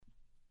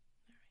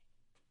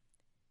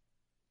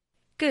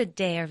Good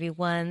day,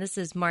 everyone. This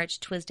is March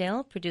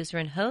Twisdale, producer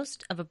and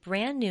host of a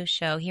brand new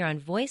show here on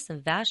Voice of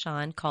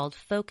Vashon called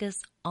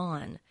Focus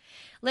On.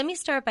 Let me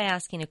start by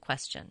asking a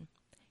question.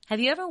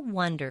 Have you ever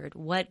wondered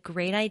what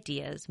great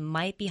ideas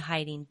might be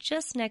hiding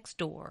just next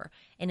door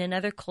in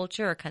another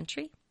culture or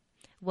country?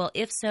 Well,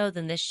 if so,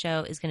 then this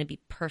show is going to be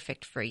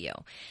perfect for you.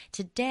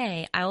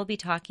 Today, I will be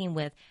talking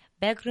with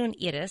Bergrun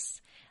Iris,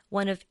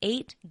 one of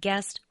 8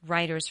 guest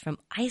writers from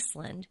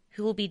Iceland,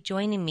 who will be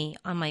joining me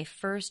on my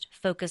first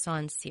Focus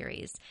On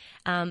series.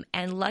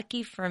 And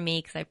lucky for me,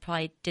 because I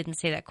probably didn't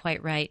say that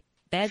quite right,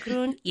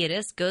 Bergrun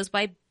Iris goes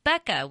by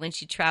Becca when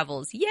she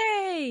travels.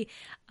 Yay!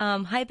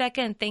 Hi,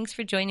 Becca, and thanks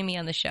for joining me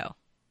on the show.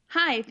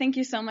 Hi, thank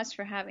you so much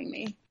for having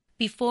me.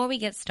 Before we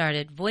get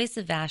started, Voice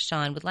of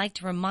Vashon would like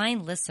to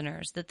remind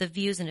listeners that the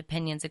views and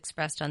opinions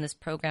expressed on this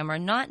program are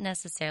not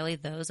necessarily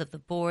those of the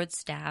board,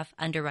 staff,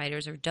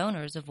 underwriters, or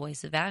donors of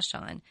Voice of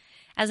Vashon.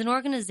 As an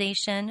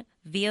organization,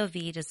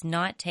 VOV does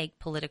not take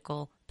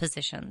political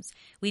positions.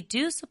 We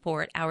do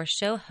support our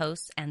show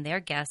hosts and their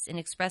guests in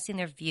expressing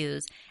their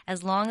views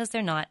as long as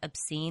they're not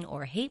obscene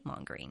or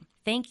hate-mongering.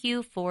 Thank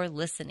you for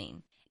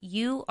listening.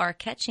 You are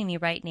catching me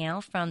right now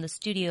from the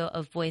studio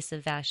of Voice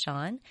of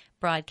Vashon,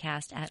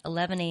 broadcast at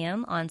 11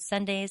 a.m. on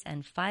Sundays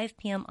and 5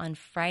 p.m. on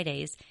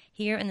Fridays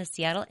here in the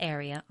Seattle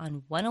area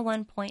on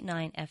 101.9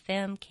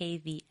 FM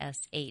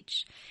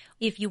KVSH.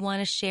 If you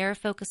want to share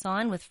Focus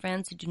On with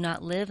friends who do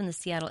not live in the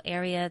Seattle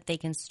area, they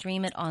can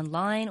stream it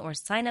online or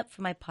sign up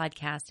for my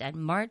podcast at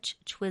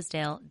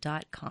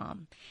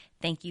marchtwisdale.com.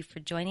 Thank you for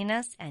joining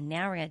us, and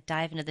now we're going to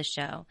dive into the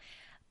show.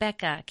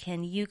 Becca,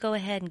 can you go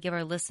ahead and give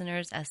our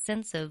listeners a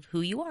sense of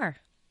who you are?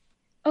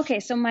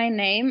 Okay, so my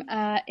name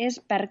is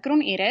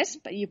Bergrun Iris,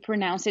 but you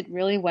pronounce it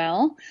really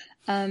well.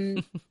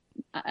 I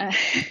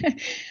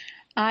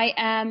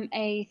am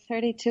a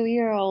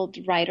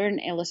 32-year-old writer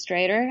and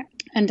illustrator,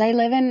 and I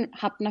live in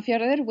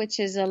Hafnarfjörður, which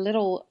is a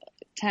little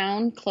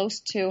town close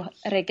to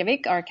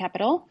Reykjavík, our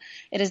capital.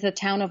 It is the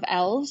town of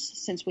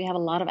elves, since we have a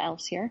lot of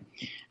elves here.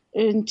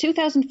 In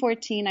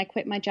 2014, I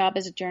quit my job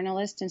as a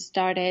journalist and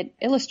started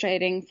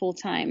illustrating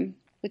full-time,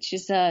 which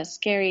is a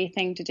scary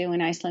thing to do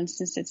in Iceland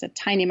since it's a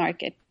tiny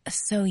market.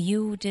 So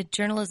you did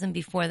journalism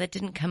before. That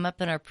didn't come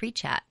up in our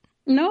pre-chat.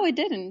 No, it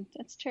didn't.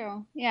 That's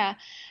true. Yeah,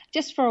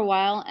 just for a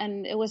while.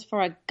 And it was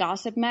for a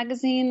gossip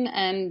magazine.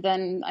 And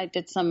then I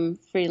did some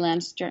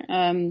freelance.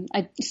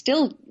 I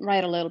still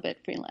write a little bit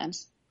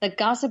freelance. The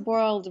gossip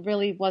world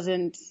really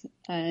wasn't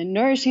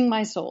nourishing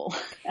my soul.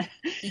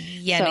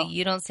 Yeah, so, no,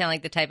 you don't sound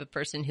like the type of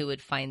person who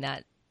would find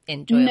that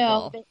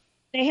enjoyable. No,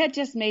 they had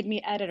just made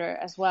me editor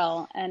as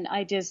well. And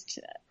I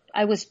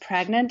was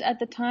pregnant at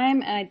the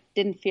time, and I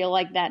didn't feel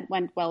like that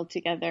went well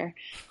together,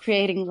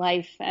 creating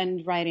life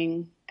and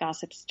writing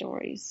gossip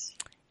stories.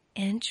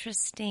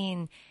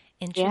 Interesting.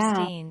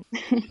 Yeah.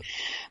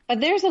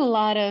 But there's a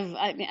lot of,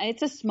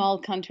 it's a small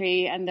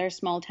country and there's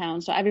small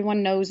towns, so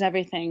everyone knows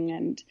everything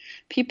and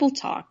people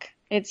talk.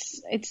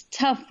 It's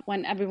tough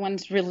when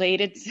everyone's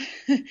related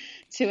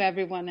to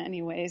everyone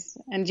anyways,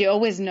 and you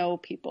always know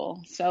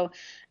people. So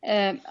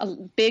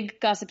big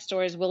gossip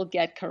stories will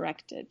get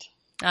corrected.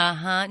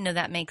 No,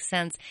 that makes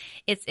sense.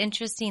 It's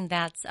interesting.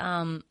 That's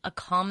a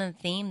common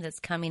theme that's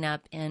coming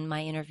up in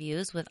my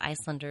interviews with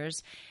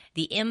Icelanders,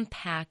 the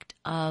impact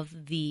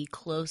of the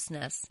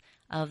closeness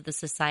of the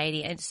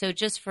society. And so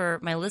just for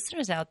my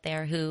listeners out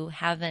there who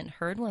haven't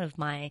heard one of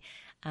my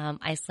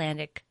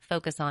Icelandic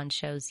Focus On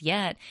shows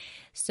yet,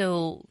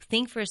 so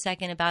think for a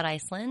second about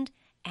Iceland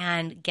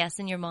and guess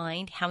in your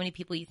mind how many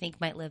people you think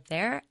might live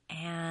there.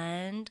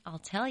 And I'll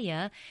tell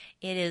you,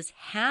 it is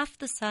half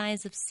the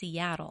size of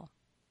Seattle.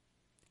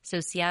 So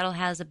Seattle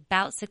has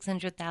about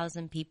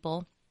 600,000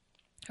 people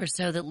or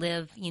so that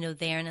live,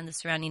 there and in the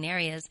surrounding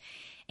areas.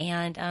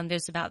 And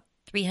there's about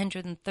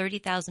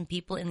 330,000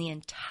 people in the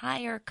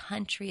entire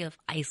country of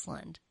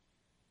Iceland.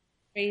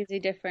 Crazy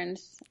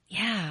difference.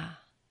 Yeah.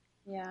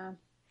 Yeah.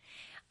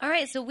 All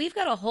right. So we've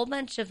got a whole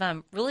bunch of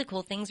really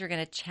cool things we're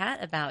going to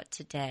chat about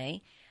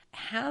today.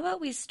 How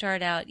about we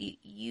start out?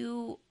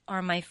 You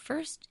are my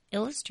first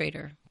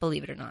illustrator,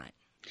 believe it or not.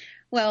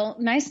 Well,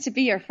 nice to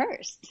be your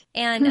first.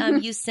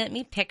 And you sent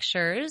me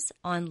pictures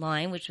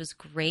online, which was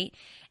great.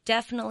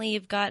 Definitely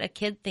you've got a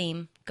kid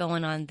theme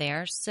going on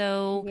there.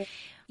 So yeah.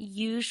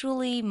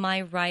 Usually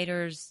my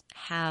writers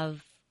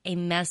have a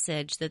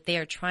message that they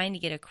are trying to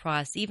get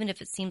across, even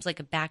if it seems like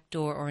a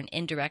backdoor or an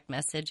indirect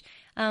message.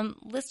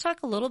 Let's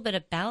talk a little bit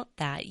about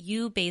that.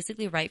 You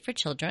basically write for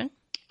children.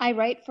 I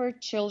write for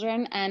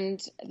children and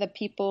the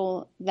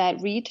people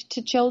that read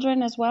to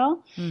children as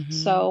well. Mm-hmm.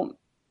 So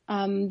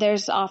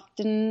there's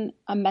often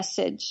a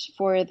message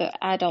for the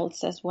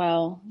adults as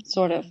well,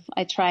 sort of.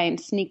 I try and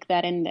sneak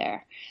that in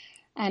there.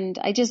 And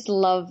I just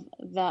love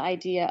the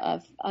idea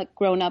of a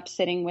grown-up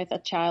sitting with a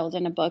child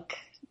in a book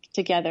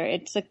together.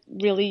 It's a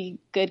really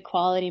good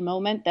quality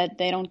moment that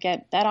they don't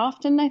get that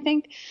often, I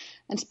think,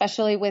 and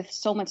especially with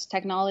so much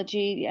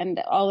technology and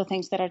all the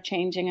things that are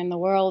changing in the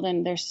world.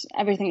 And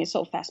everything is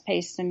so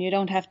fast-paced and you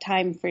don't have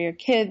time for your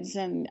kids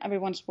and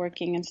everyone's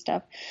working and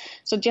stuff.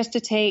 So just to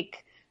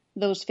take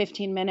those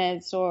 15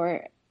 minutes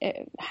or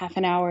half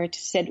an hour to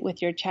sit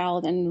with your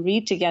child and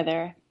read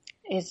together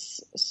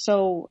is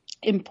so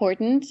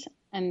important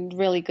and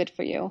really good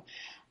for you.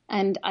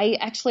 And I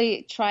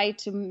actually try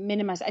to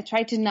minimize. I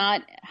try to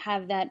not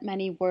have that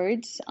many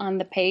words on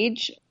the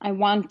page. I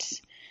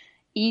want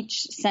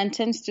each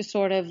sentence to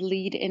sort of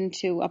lead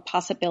into a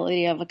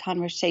possibility of a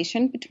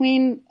conversation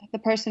between the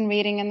person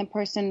reading and the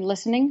person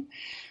listening.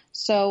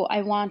 So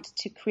I want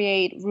to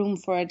create room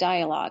for a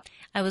dialogue.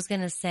 I was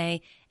going to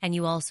say, and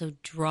you also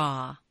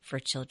draw for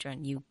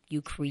children.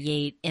 You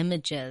create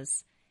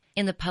images.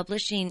 In the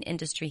publishing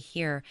industry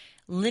here,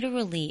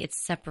 literally it's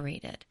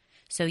separated.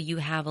 So you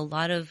have a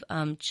lot of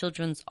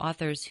children's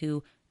authors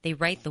who they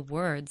write the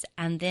words,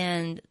 and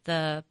then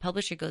the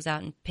publisher goes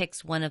out and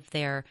picks one of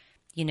their,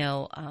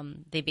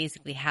 they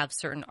basically have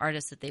certain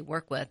artists that they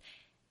work with,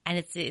 and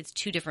it's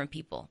two different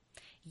people.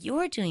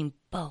 You're doing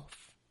both.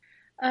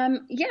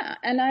 Yeah,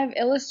 and I've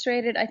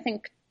illustrated, I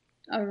think,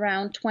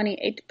 around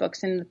 28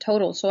 books in the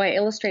total. So I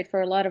illustrate for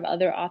a lot of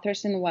other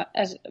authors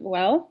as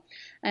well.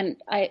 And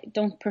I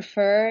don't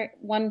prefer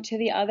one to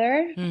the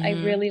other. Mm-hmm. I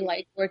really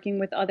like working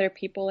with other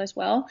people as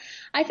well.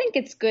 I think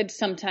it's good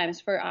sometimes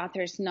for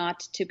authors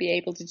not to be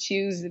able to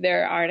choose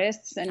their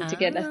artists and to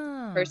get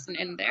a person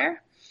in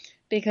there.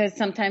 Because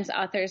sometimes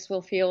authors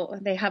will feel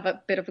they have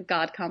a bit of a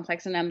God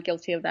complex, and I'm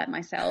guilty of that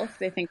myself.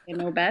 They think they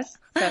know best.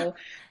 So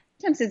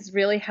sometimes it's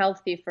really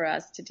healthy for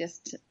us to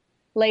just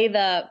lay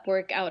the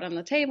work out on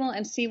the table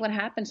and see what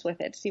happens with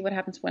it. See what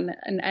happens when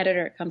an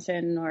editor comes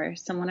in or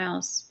someone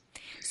else.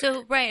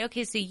 So, right.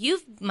 Okay. So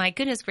my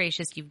goodness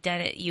gracious, you've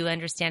done it. You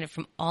understand it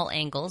from all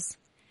angles.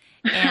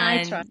 And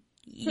I try.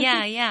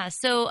 Yeah.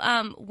 So,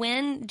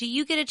 when do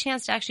you get a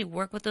chance to actually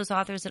work with those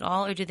authors at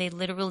all, or do they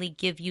literally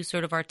give you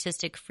sort of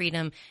artistic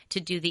freedom to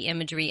do the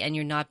imagery and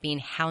you're not being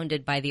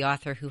hounded by the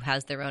author who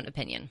has their own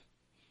opinion?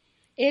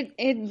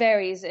 It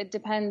varies. It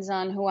depends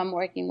on who I'm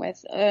working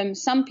with.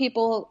 Some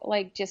people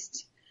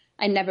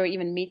I never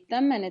even meet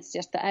them, and it's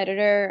just the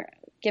editor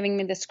giving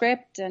me the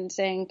script and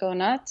saying go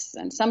nuts.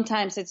 And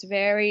sometimes it's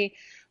very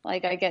I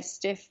get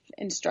stiff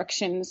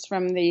instructions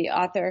from the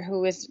author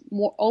who is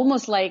more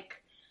almost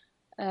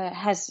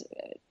has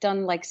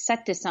done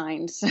set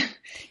designs,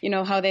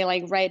 how they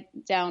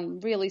write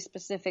down really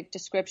specific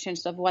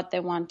descriptions of what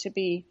they want to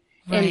be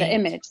in the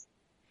image.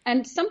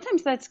 And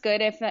sometimes that's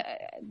good if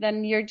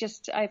then you're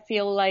I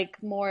feel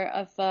like more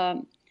of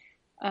a,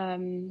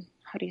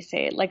 how do you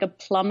say it? Like a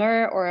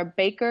plumber or a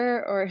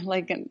baker or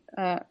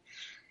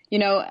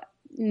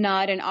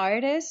not an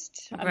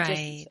artist. I'm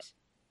just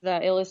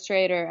the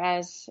illustrator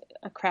as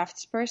a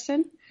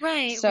craftsperson.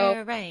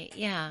 Right.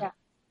 Yeah.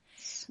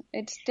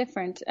 It's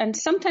different. And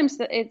sometimes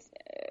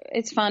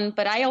it's fun,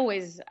 but I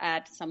always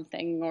add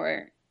something,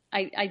 or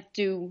I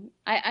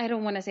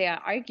don't want to say I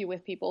argue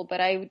with people, but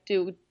I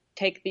do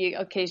take the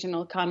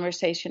occasional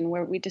conversation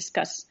where we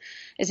discuss,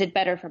 is it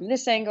better from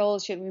this angle?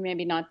 Should we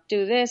maybe not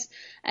do this?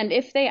 And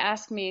if they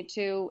ask me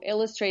to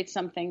illustrate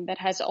something that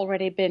has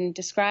already been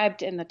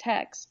described in the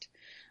text,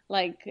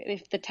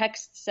 if the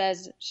text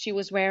says she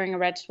was wearing a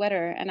red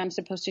sweater and I'm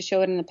supposed to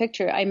show it in the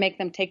picture, I make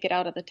them take it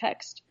out of the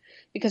text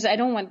because I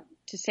don't want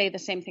to say the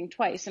same thing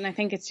twice. And I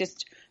think it's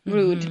just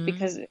rude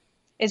because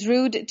it's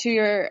rude to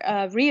your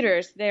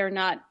readers. They're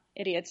not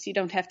idiots. You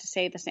don't have to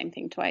say the same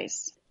thing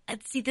twice.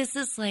 See, this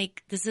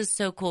is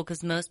so cool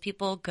because most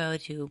people go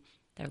to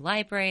their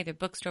library, their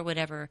bookstore,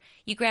 whatever.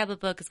 You grab a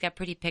book, it's got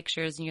pretty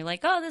pictures, and you're like,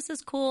 oh, this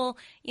is cool.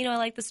 I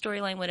like the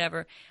storyline,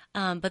 whatever.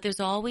 But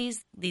there's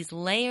always these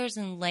layers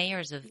and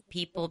layers of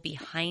people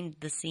behind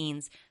the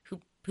scenes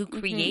who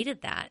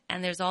created that.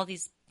 And there's all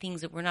these things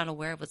that we're not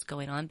aware of what's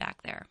going on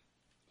back there.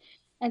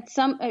 And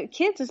some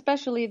kids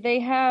especially,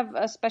 they have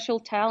a special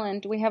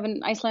talent. We have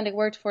an Icelandic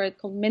word for it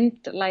called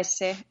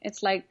myndlæsi.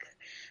 It's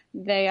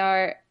they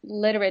are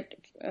literate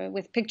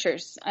with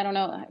pictures. I don't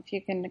know if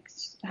you can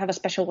have a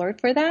special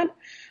word for that.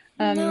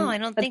 No, I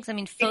don't think so. I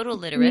mean,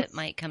 photoliterate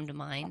might come to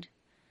mind.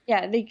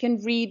 Yeah, they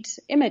can read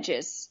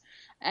images.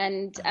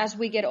 And as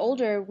we get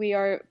older, we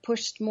are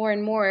pushed more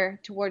and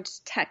more towards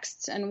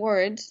texts and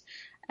words.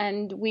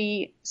 And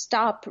we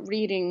stop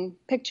reading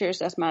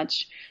pictures as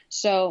much.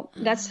 So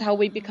that's how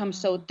we become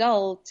so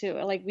dull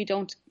we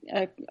don't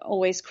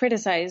always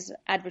criticize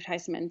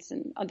advertisements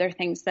and other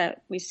things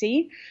that we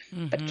see.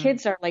 Mm-hmm. But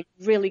kids are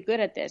really good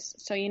at this.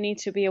 So you need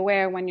to be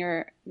aware when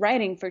you're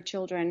writing for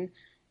children,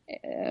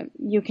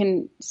 you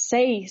can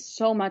say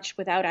so much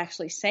without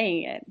actually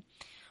saying it.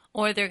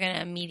 Or they're going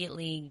to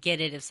immediately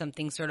get it if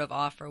something's sort of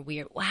off or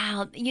weird.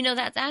 Wow.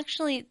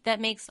 That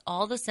makes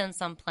all the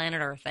sense on planet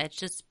Earth. It's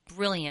just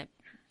brilliant.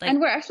 And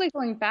we're actually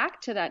going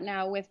back to that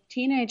now with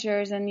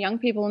teenagers and young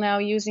people now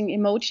using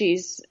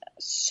emojis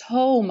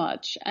so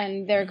much.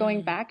 And they're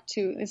going back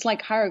to, it's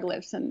like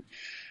hieroglyphs and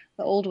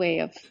the old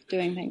way of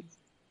doing things.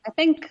 I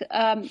think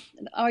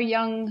our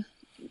young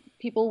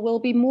people will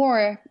be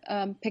more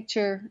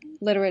picture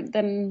literate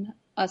than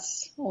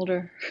us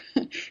older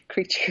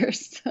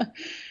creatures.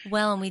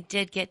 Well, and we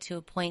did get to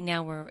a point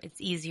now where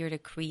it's easier to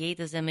create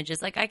those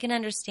images. I can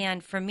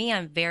understand, for me,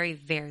 I'm very,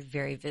 very,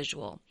 very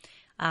visual.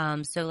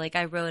 So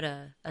I wrote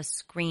a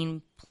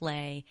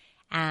screenplay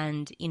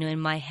And, in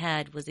my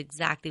head was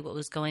exactly what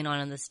was going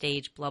on the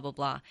stage, blah, blah,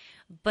 blah.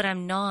 But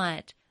I'm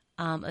not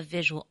a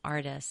visual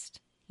artist.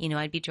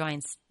 I'd be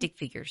drawing stick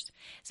figures.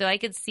 So I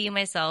could see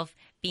myself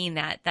being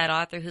that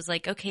author who's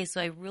like, okay,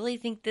 so I really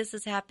think this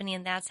is happening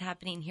and that's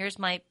happening. Here's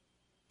my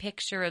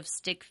picture of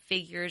stick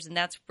figures, and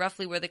that's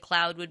roughly where the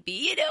cloud would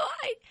be.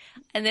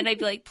 And then I'd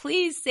be like,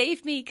 please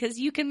save me because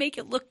you can make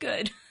it look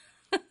good.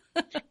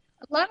 A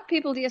lot of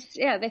people they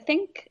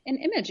think in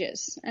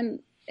images, and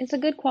it's a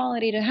good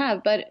quality to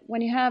have. But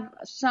when you have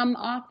some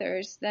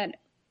authors that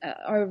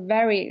are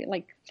very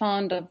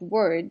fond of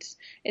words,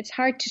 it's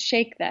hard to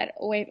shake that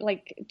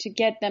away, to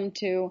get them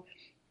to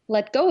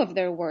let go of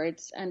their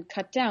words and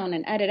cut down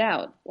and edit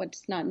out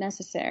what's not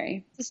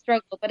necessary. It's a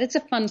struggle, but it's a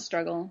fun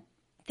struggle.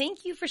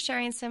 Thank you for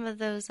sharing some of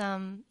those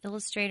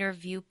Illustrator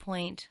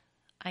viewpoint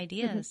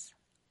ideas.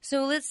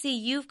 So let's see,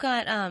 you've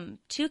got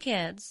 2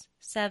 kids,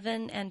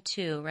 7 and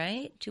 2,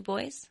 right? 2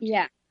 boys?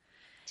 Yeah,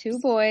 2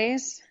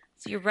 boys.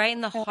 So you're right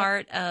in the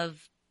heart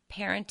of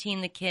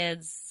parenting the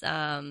kids,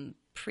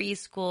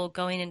 preschool,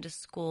 going into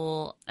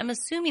school. I'm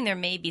assuming there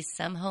may be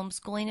some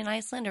homeschooling in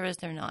Iceland, or is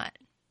there not?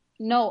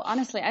 No,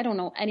 honestly, I don't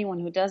know anyone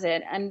who does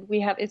it. And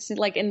it's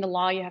in the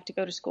law, you have to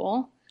go to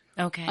school.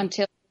 Okay.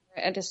 Until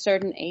you're at a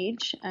certain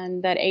age,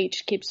 and that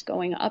age keeps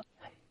going up.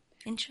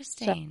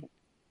 Interesting.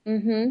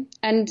 And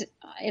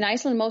in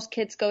Iceland, most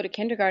kids go to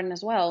kindergarten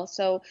as well.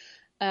 So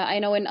I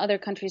know in other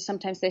countries,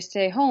 sometimes they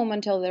stay home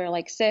until they're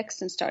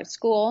 6 and start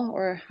school,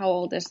 or how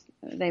old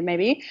they may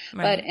be.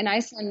 Right. But in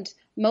Iceland,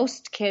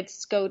 most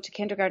kids go to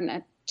kindergarten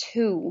at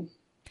 2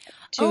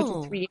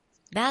 to 3 years.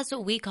 That's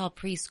what we call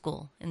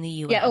preschool in the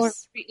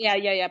U.S.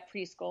 Yeah,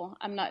 preschool.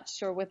 I'm not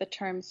sure with the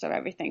terms of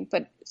everything.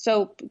 But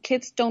so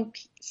kids don't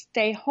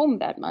stay home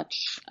that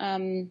much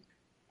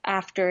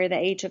after the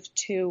age of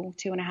 2,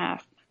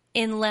 2.5.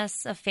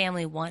 Unless a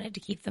family wanted to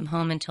keep them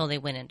home until they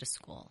went into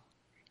school.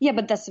 Yeah,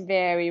 but that's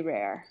very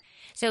rare.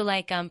 So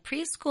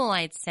preschool,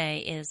 I'd say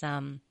is, I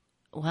don't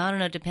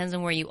know, it depends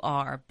on where you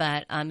are.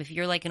 But if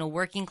you're in a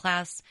working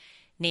class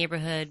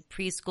neighborhood,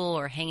 preschool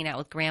or hanging out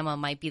with grandma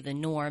might be the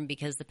norm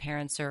because the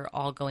parents are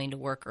all going to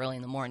work early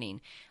in the morning.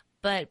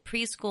 But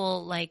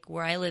preschool,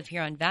 where I live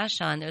here on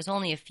Vashon, there's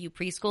only a few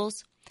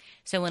preschools.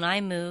 So when I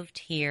moved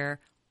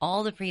here,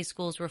 all the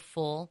preschools were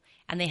full,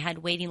 and they had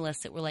waiting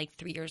lists that were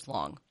 3 years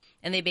long.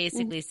 And they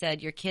basically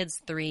said, your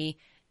kid's 3,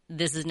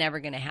 this is never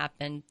going to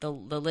happen.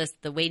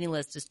 The waiting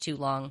list is too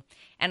long.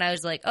 And I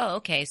was like, oh,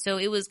 okay. So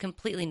it was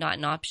completely not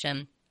an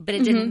option. But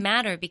it didn't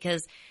matter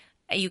because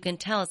you can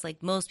tell it's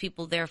most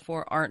people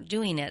therefore aren't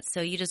doing it.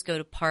 So you just go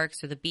to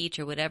parks or the beach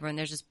or whatever, and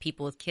there's just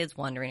people with kids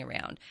wandering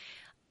around.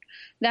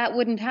 That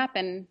wouldn't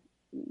happen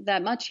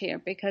that much here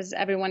because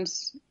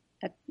everyone's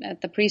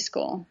at the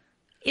preschool.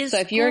 So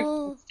if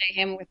you're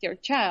staying home with your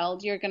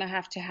child, you're going to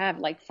have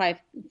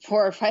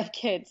 4 or 5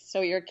 kids, so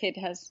your kid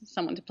has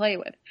someone to play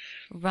with.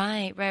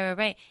 Right.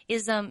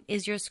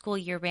 Is your school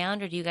year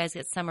round, or do you guys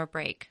get summer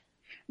break?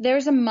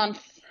 There's a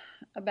month,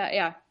 about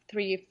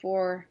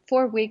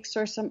 4 weeks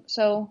or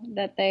so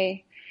that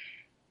they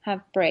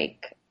have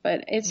break,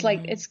 but it's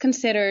it's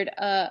considered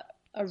a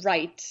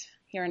right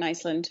here in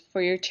Iceland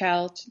for your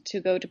child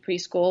to go to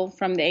preschool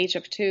from the age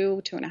of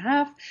 2,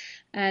 2.5.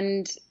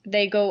 And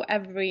they go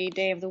every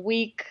day of the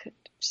week,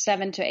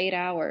 7 to 8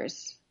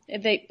 hours.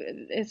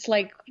 It's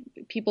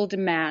people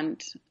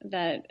demand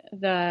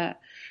that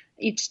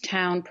each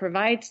town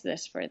provides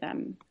this for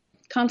them.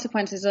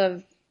 Consequences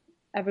of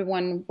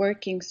everyone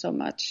working so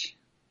much.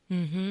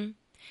 Mm-hmm.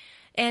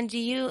 And do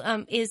you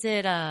do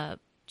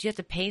you have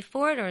to pay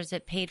for it, or is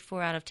it paid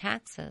for out of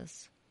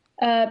taxes?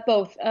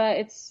 Both.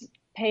 It's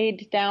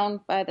paid down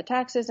by the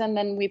taxes, and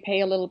then we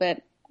pay a little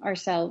bit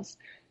ourselves.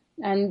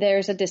 And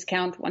there's a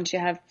discount once you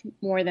have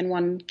more than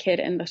 1 kid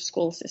in the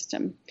school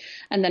system.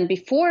 And then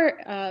before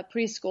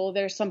preschool,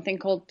 there's something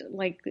called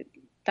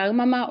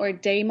dagmamma or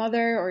day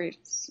mother, or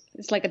it's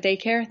like a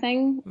daycare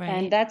thing. Right.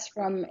 And that's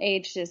from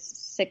ages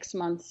 6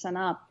 months and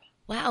up.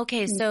 Wow.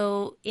 Okay.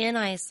 So in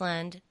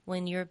Iceland,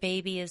 when your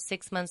baby is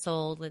 6 months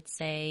old, let's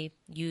say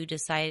you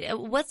decide,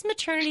 what's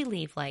maternity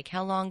leave like?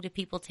 How long do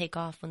people take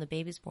off when the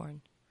baby's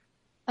born?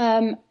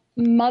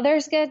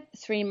 Mothers get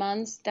 3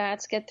 months,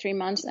 dads get 3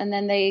 months, and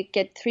then they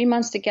get 3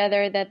 months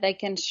together that they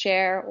can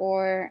share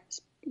or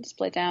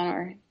split down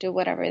or do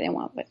whatever they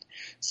want with.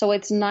 So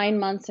it's 9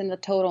 months in the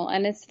total,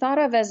 and it's thought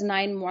of as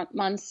 9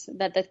 months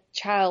that the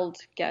child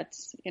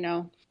gets,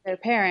 their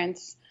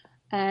parents.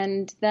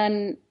 And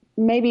then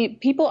maybe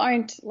people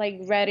aren't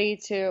ready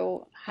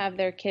to have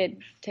their kid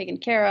taken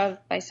care of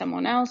by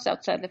someone else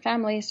outside the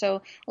family.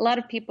 So a lot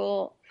of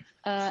people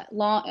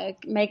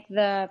make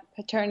the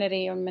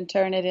paternity or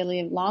maternity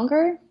leave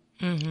longer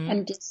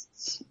and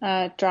just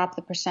drop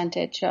the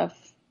percentage of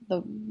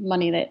the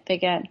money that they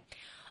get.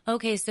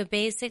 Okay, so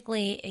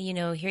basically,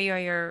 here you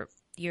are,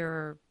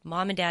 your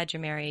mom and dad,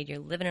 you're married, you're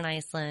living in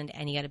Iceland,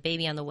 and you got a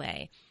baby on the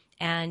way.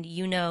 And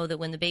you know that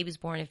when the baby's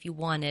born, if you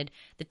wanted,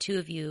 the two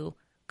of you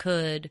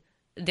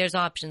there's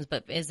options,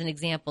 but as an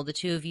example, the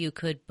two of you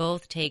could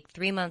both take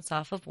 3 months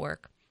off of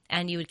work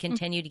and you would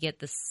continue to get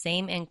the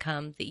same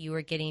income that you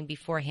were getting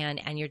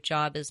beforehand, and your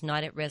job is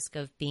not at risk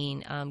of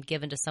being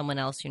given to someone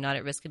else. You're not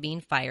at risk of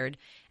being fired,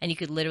 and you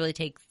could literally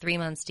take 3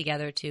 months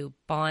together to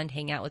bond,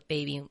 hang out with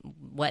baby, and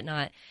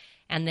whatnot,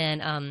 and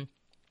then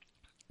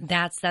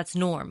that's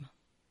norm.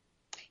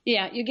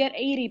 Yeah, you get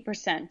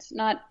 80%.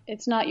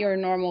 It's not your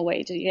normal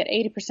wage. You get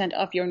 80%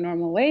 of your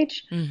normal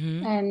wage,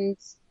 and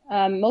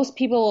most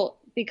people,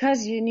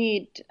 because you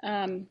need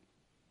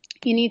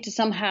to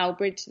somehow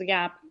bridge the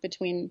gap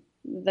between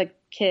the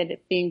kid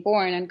being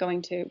born and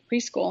going to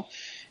preschool.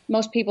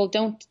 Most people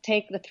don't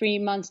take the 3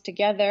 months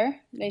together.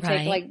 They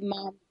take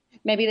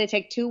maybe they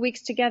take 2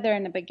 weeks together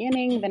in the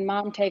beginning, then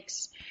mom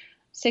takes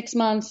 6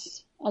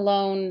 months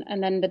alone,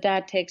 and then the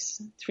dad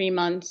takes 3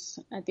 months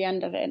at the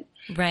end of it.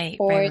 Right.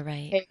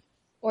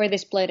 Or they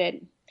split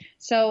it.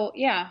 So,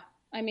 yeah,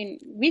 I mean,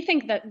 we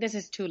think that this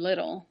is too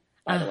little,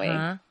 by the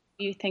way.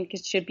 You think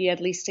it should be at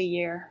least a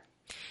year.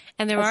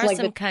 And there are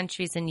some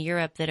countries in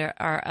Europe that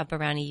are up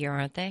around a year,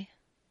 aren't they?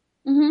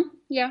 Mm-hmm.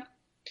 Yeah.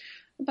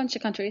 A bunch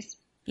of countries.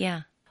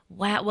 Yeah.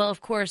 Wow. Well,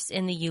 of course,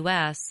 in the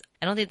U.S.,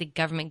 I don't think the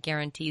government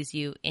guarantees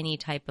you any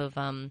type of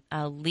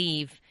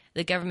leave.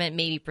 The government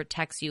maybe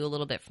protects you a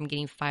little bit from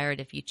getting fired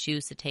if you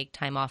choose to take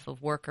time off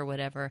of work or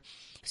whatever.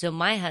 So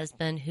my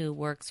husband, who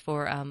works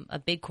for a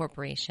big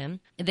corporation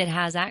that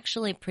has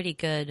actually pretty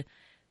good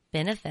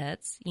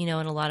benefits, in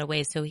a lot of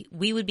ways. So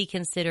we would be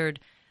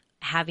considered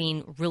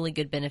having really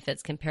good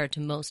benefits compared to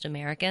most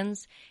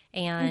Americans.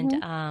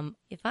 And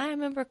if I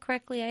remember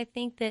correctly, I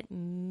think that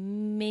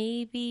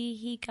maybe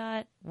he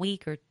got a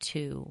week or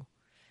two,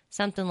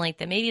 something like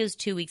that. Maybe it was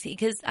 2 weeks,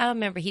 because I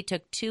remember he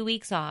took 2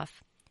 weeks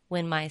off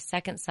when my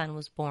second son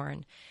was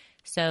born,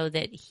 so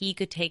that he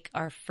could take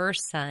our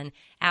first son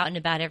out and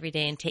about every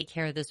day and take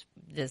care of this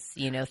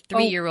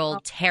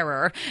 3-year-old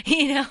terror,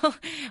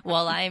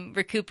 while I'm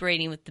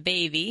recuperating with the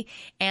baby.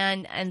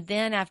 And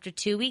then after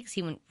 2 weeks,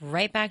 he went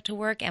right back to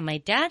work, and my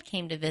dad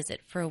came to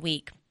visit for a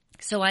week,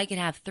 so I could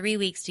have 3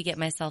 weeks to get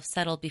myself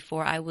settled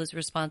before I was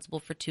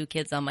responsible for 2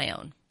 kids on my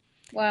own.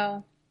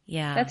 Wow.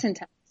 Yeah. That's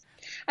intense.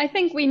 I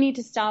think we need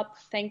to stop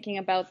thinking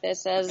about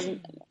this as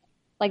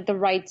like the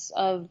rights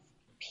of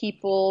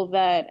people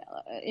that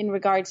in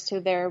regards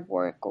to their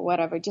work or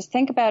whatever. Just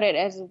think about it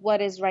as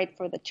what is right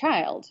for the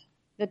child.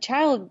 The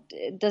child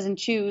doesn't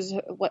choose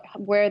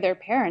where their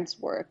parents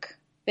work.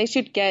 They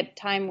should get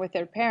time with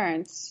their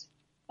parents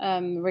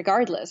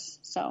regardless.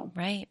 So,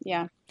 right.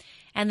 Yeah.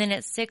 And then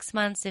at 6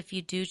 months, if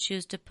you do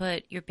choose to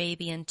put your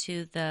baby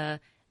into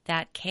that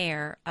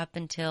care up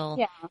until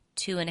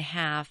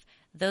 2.5,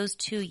 those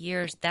 2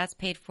 years, that's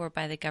paid for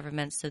by the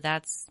government. So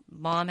that's,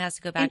 mom has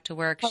to go back to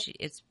work.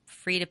 It's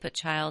free to put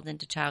child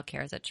into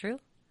childcare. Is that true?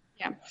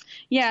 Yeah.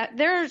 Yeah.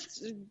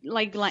 There's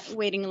like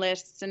waiting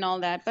lists and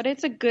all that, but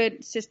it's a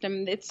good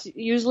system. It's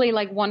usually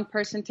like one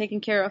person taking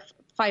care of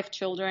 5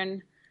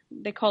 children.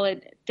 They call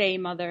it day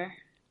mother.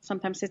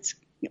 Sometimes it's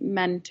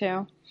men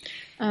too.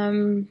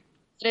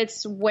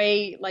 It's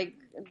way like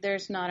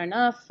there's not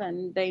enough,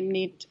 and they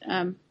need,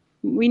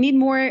 we need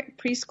more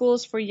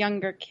preschools for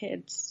younger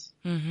kids.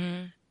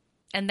 Mm-hmm.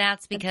 And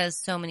that's because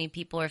so many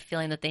people are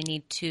feeling that they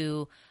need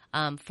 2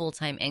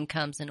 full-time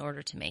incomes in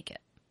order to make it.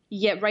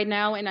 Yeah, right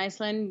now in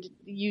Iceland,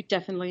 you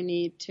definitely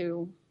need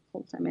 2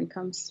 full-time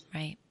incomes.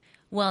 Right.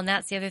 Well, and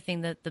that's the other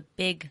thing, that the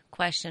big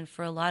question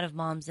for a lot of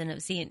moms.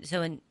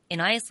 So in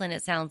Iceland,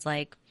 it sounds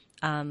like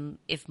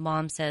if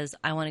mom says,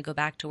 I want to go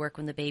back to work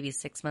when the baby's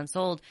 6 months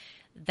old,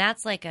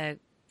 that's like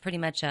pretty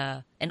much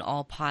an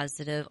all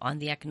positive on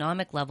the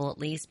economic level, at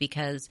least,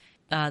 because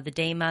the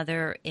day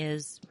mother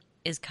is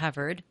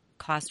covered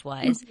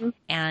cost-wise,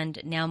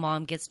 and now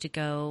mom gets to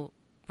go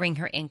bring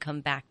her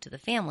income back to the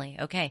family.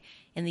 Okay,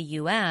 in the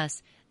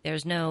U.S.,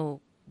 there's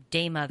no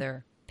day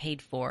mother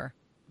paid for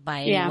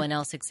by anyone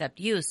else except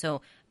you.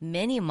 So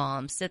many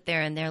moms sit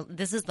there, and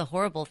this is the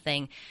horrible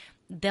thing.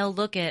 They'll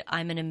look at,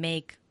 I'm going to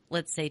make,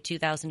 let's say,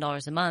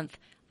 $2,000 a month,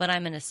 but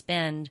I'm going to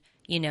spend,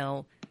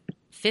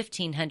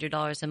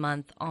 $1,500 a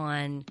month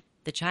on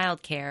the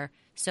child care.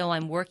 So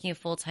I'm working a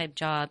full-time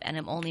job, and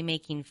I'm only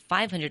making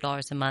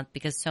 $500 a month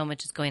because so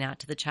much is going out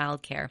to the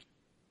child care.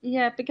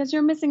 Yeah, because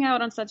you're missing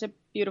out on such a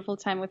beautiful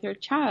time with your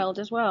child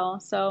as well.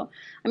 So,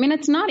 I mean,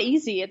 it's not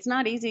easy. It's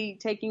not easy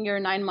taking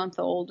your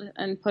 9-month-old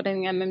and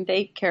putting him in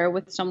daycare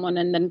with someone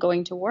and then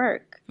going to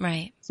work.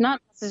 Right. It's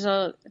not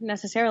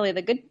necessarily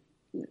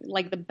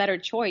the better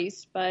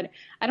choice, but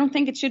I don't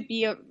think it should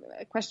be a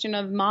question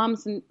of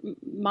moms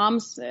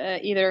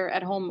either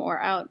at home or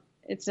out.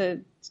 It's a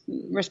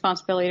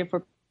responsibility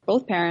for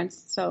both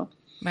parents. So,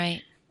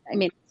 right. I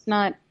mean, it's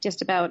not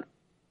just about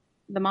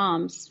the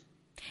moms.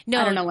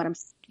 No, I don't know what I'm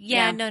saying.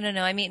 Yeah, no.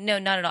 I mean, no,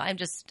 not at all. I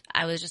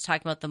was just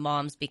talking about the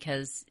moms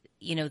because,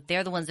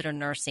 they're the ones that are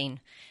nursing.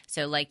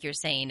 So like you're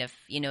saying,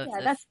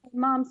 that's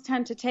moms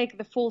tend to take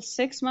the full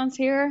 6 months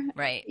here.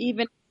 Right.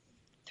 Even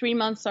 3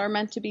 months are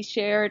meant to be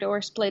shared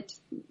or split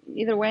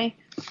either way.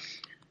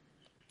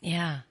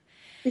 Yeah.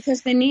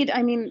 Because they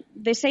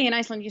say in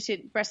Iceland you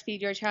should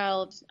breastfeed your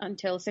child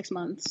until 6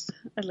 months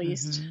at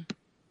least. Mm-hmm.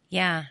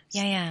 Yeah.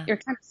 You're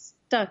kind of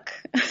stuck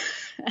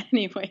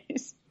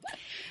anyways.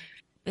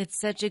 it's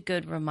such a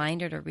good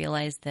reminder to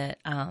realize that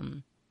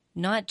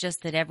not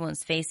just that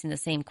everyone's facing the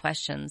same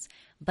questions,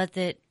 but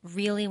that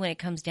really when it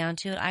comes down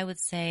to it, I would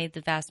say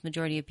the vast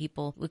majority of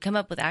people would come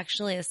up with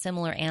actually a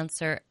similar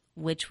answer,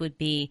 which would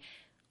be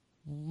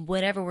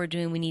whatever we're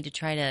doing, we need to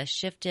try to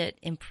shift it,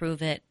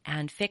 improve it,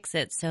 and fix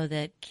it so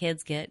that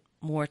kids get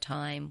more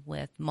time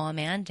with mom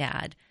and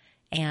dad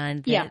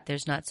and that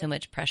there's not so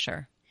much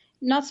pressure.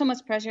 Not so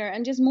much pressure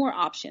and just more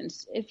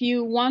options. If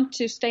you want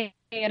to stay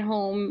at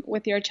home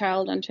with your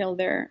child until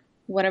they're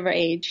whatever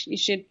age, you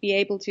should be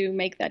able to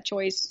make that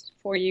choice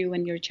for you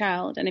and your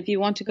child. And if you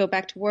want to go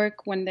back to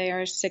work when they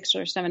are 6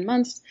 or 7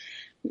 months,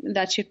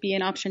 that should be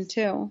an option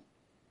too.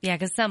 Yeah,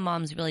 because some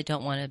moms really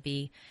don't want to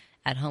be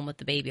at home with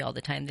the baby all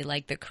the time. They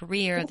like their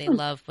career. They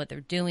love what they're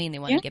doing. They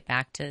want to get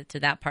back to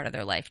that part of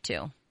their life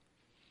too.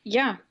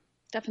 Yeah,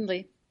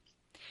 definitely.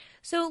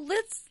 So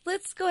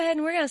let's go ahead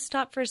and we're going to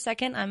stop for a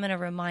second. I'm going to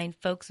remind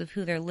folks of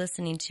who they're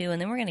listening to, and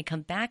then we're going to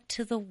come back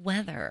to the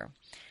weather.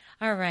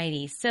 All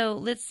righty. So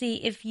let's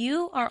see. If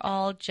you are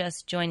all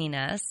just joining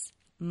us,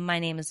 my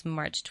name is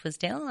March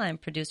Twisdale. I'm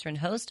producer and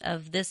host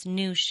of this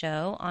new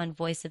show on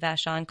Voice of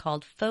Vashon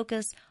called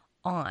Focus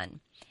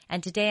On.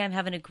 And today I'm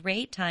having a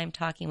great time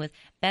talking with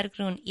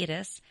Bergrun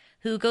Iris,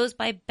 who goes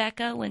by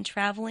Becca when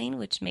traveling,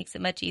 which makes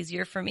it much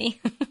easier for me.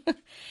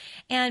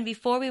 And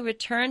before we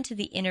return to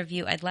the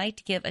interview, I'd like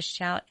to give a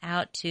shout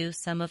out to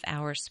some of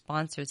our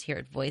sponsors here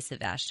at Voice of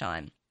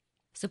Vashon.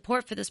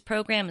 Support for this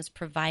program is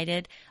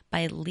provided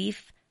by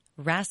Leif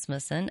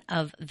Rasmussen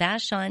of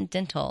Vashon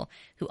Dental,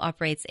 who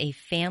operates a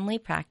family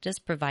practice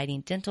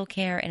providing dental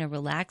care in a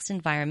relaxed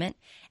environment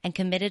and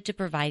committed to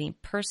providing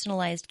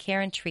personalized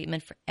care and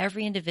treatment for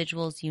every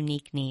individual's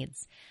unique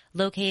needs.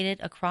 Located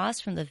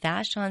across from the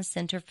Vashon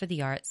Center for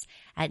the Arts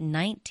at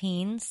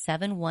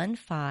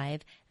 19715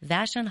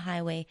 Vashon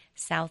Highway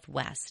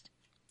Southwest.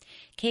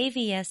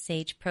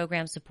 KVSH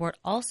program support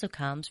also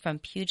comes from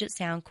Puget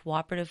Sound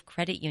Cooperative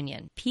Credit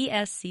Union,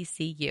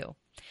 PSCCU,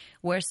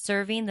 where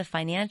serving the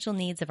financial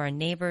needs of our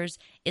neighbors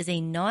is a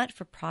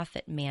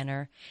not-for-profit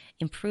manner,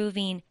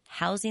 improving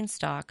housing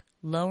stock,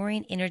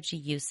 lowering energy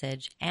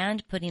usage,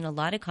 and putting a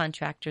lot of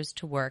contractors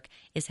to work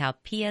is how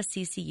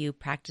PSCCU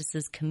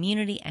practices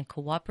community and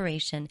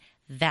cooperation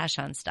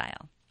Vashon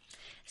style.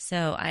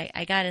 So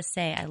I got to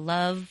say, I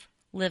love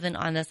living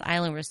on this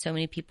island where so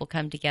many people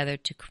come together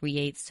to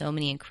create so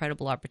many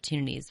incredible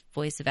opportunities.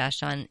 Voice of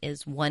Vashon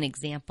is one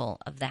example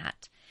of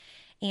that.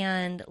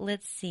 And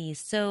let's see.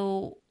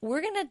 So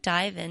we're going to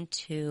dive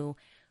into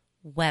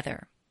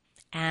weather.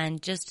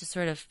 And just to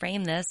sort of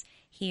frame this,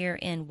 here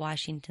in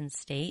Washington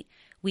State,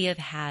 we have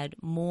had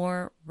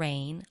more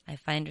rain,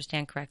 if I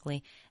understand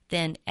correctly,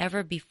 than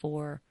ever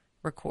before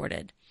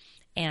recorded.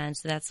 And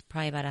so that's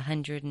probably about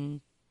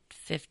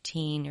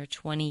 115 or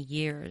 20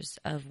 years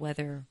of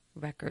weather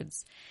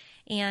records.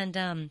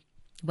 And,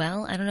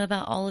 well, I don't know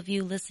about all of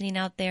you listening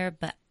out there,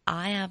 but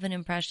I have an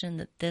impression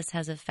that this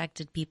has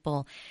affected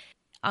people.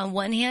 On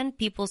one hand,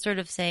 people sort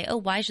of say, oh,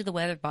 why should the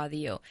weather bother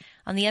you?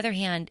 On the other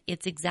hand,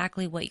 it's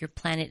exactly what your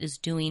planet is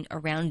doing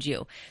around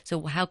you.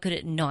 So how could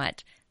it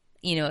not,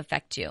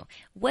 affect you?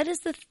 What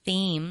is the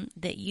theme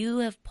that you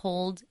have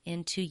pulled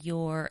into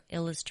your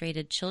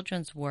illustrated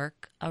children's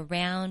work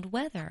around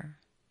weather?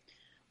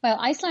 Well,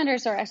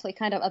 Icelanders are actually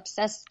kind of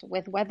obsessed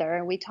with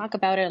weather. We talk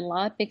about it a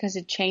lot because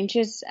it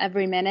changes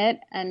every minute.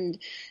 And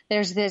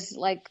there's this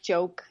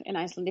joke in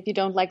Iceland. If you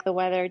don't like the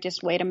weather,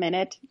 just wait a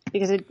minute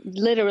because it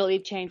literally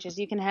changes.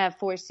 You can have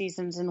 4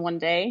 seasons in one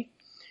day.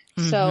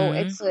 Mm-hmm. So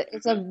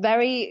it's a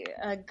very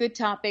good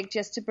topic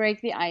just to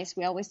break the ice.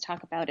 We always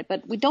talk about it,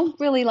 but we don't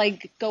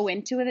really go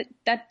into it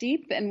that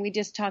deep. And we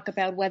just talk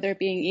about weather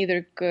being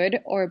either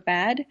good or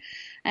bad.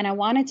 And I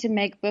wanted to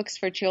make books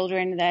for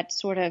children that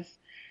sort of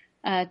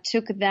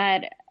took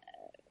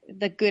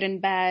the good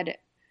and bad,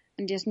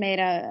 and just made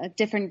a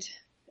different,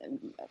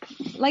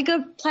 a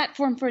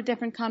platform for a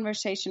different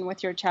conversation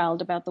with your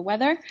child about the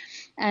weather,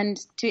 and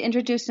to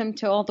introduce them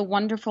to all the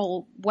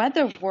wonderful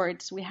weather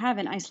words we have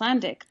in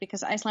Icelandic,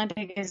 because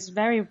Icelandic is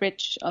very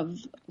rich of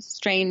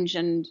strange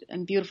and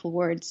beautiful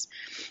words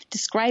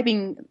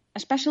describing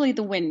especially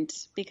the wind,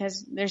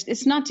 because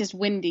it's not just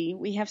windy.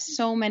 We have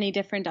so many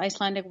different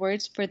Icelandic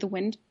words for the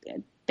wind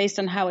based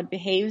on how it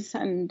behaves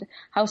and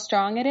how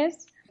strong it is,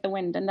 the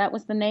wind. And that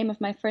was the name of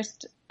my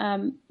first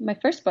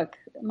book,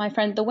 My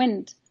Friend the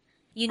Wind.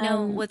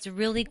 What's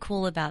really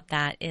cool about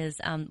that is,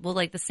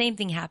 the same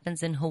thing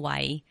happens in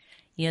Hawaii.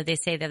 They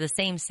say they're the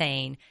same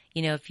saying,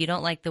 if you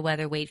don't like the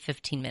weather, wait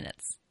 15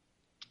 minutes.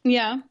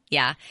 Yeah.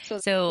 Yeah.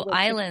 So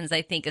islands,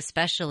 I think,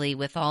 especially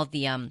with all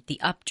the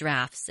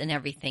updrafts and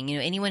everything,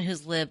 anyone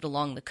who's lived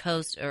along the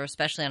coast or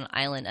especially on an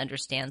island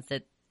understands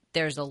that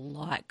there's a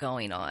lot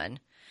going on.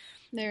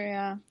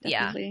 There,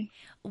 definitely.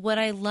 Yeah. What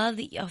I love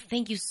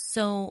thank you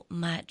so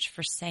much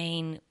for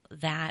saying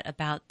that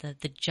about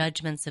the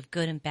judgments of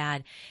good and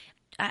bad.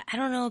 I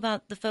don't know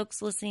about the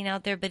folks listening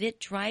out there, but it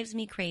drives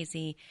me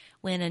crazy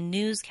when a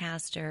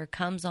newscaster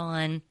comes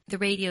on the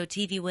radio,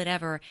 TV,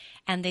 whatever,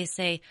 and they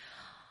say,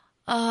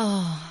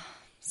 oh,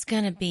 It's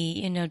going to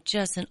be,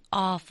 just an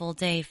awful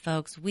day,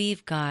 folks.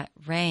 We've got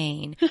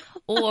rain.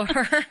 Or,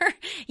 hey,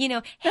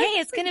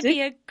 it's going to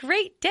be a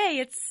great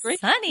day. It's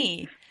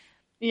sunny.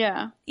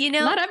 Yeah.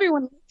 Not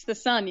everyone likes the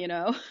sun,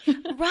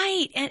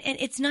 Right. And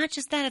it's not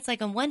just that. It's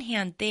like on one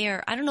hand,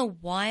 I don't know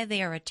why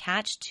they are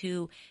attached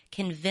to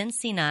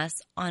convincing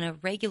us on a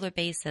regular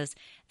basis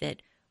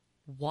that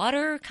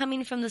water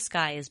coming from the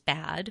sky is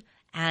bad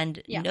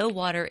and no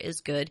water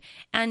is good.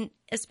 And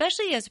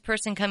especially as a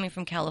person coming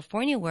from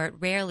California where it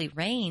rarely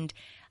rained,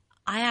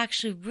 I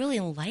actually really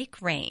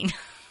like rain.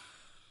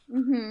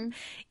 Mm-hmm.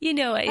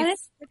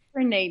 It's good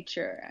for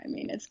nature. I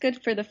mean, it's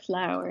good for the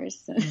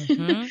flowers.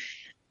 Mm-hmm.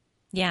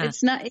 Yeah.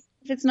 If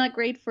it's not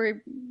great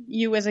for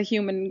you as a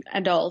human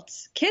adult.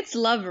 Kids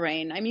love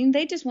rain. I mean,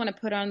 they just want to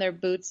put on their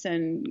boots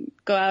and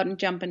go out and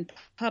jump in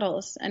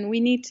puddles. And we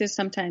need to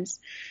sometimes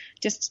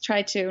just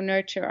try to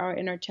nurture our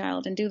inner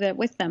child and do that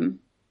with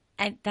them.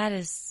 And that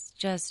is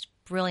just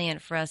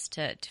brilliant for us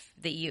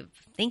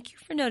thank you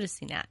for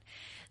noticing that.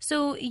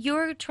 So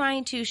you're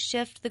trying to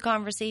shift the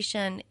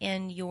conversation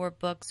in your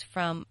books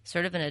from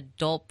sort of an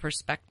adult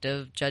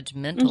perspective,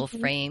 judgmental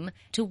frame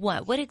to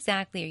what? What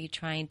exactly are you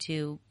trying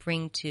to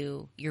bring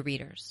to your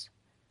readers?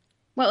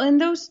 Well, in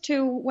those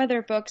two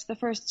weather books, the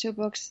first two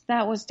books,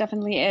 that was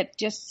definitely it.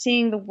 Just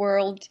seeing the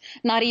world,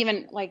 not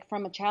even like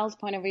from a child's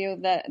point of view,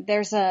 that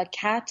there's a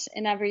cat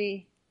in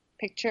every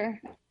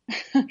picture.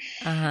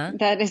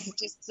 That is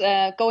just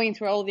going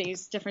through all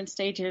these different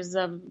stages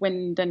of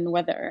wind and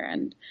weather.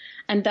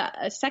 And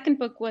the second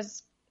book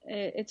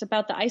it's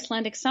about the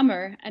Icelandic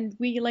summer. And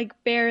we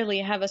barely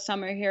have a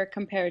summer here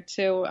compared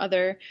to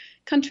other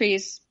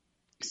countries.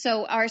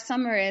 So our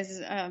summer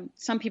is,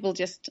 some people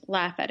just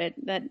laugh at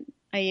it, that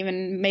I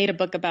even made a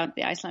book about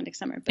the Icelandic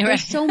summer. But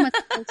there's so much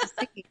to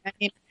see. I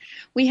mean,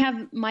 we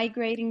have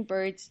migrating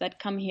birds that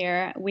come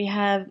here. We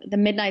have the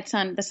midnight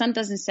sun. The sun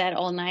doesn't set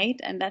all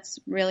night, and that's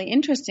really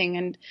interesting.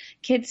 And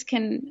kids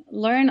can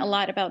learn a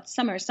lot about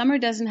summer. Summer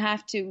doesn't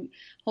have to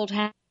hold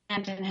hand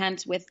in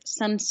hand with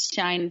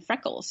sunshine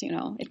freckles,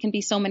 It can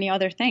be so many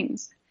other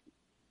things.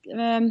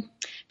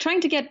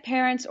 Trying to get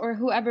parents or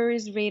whoever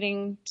is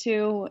reading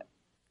to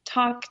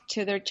talk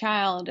to their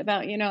child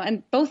about,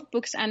 and both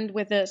books end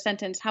with a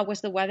sentence, how was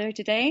the weather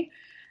today?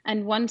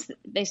 And once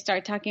they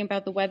start talking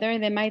about the weather,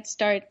 they might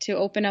start to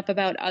open up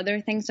about other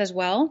things as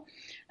well.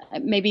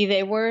 Maybe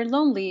they were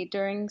lonely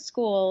during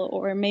school,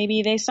 or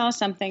maybe they saw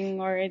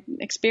something or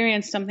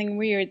experienced something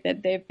weird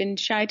that they've been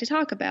shy to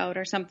talk about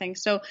or something.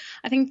 So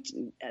I think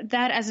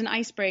that as an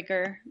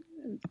icebreaker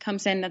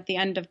comes in at the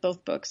end of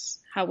both books.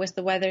 How was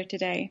the weather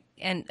today?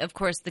 And of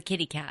course, the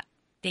kitty cat.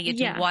 They get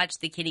to watch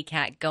the kitty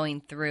cat going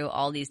through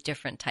all these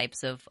different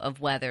types of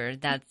weather.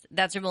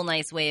 That's a real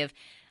nice way of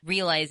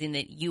realizing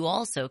that you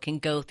also can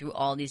go through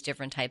all these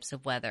different types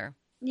of weather.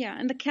 Yeah,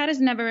 and the cat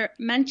is never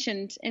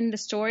mentioned in the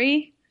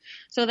story.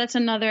 So that's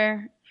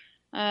another,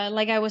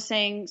 like I was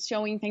saying,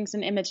 showing things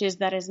in images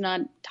that is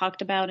not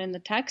talked about in the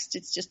text.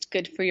 It's just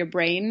good for your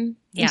brain.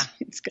 Yeah.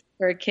 It's good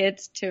for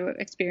kids to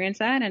experience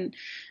that and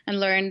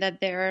learn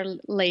that there are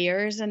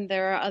layers and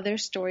there are other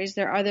stories.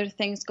 There are other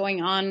things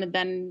going on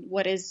than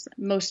what is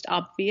most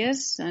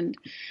obvious. And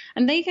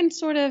they can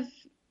sort of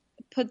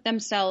put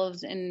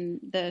themselves in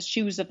the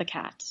shoes of the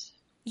cat.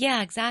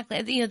 Yeah,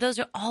 exactly. Those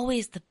are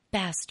always the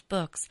best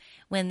books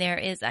when there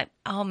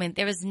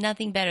was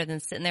nothing better than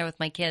sitting there with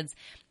my kids.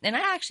 And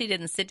I actually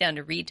didn't sit down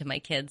to read to my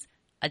kids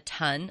a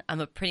ton. I'm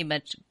a pretty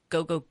much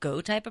go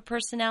type of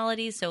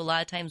personality. So a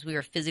lot of times we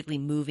were physically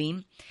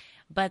moving.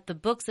 But the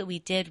books that we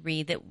did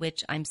read,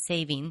 which I'm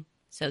saving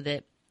so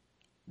that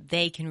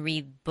they can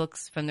read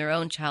books from their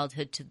own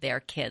childhood to their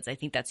kids. I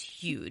think that's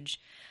huge.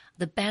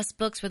 The best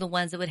books were the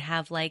ones that would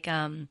have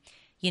the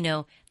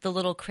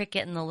little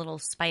cricket and the little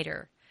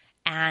spider.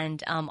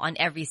 And on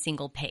every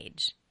single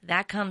page.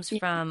 That comes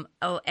from,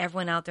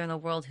 everyone out there in the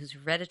world who's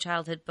read a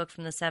childhood book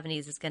from the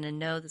 70s is going to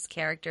know this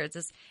character. It's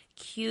this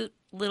cute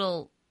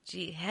little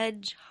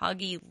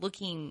hedgehoggy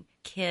looking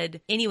kid.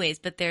 Anyways,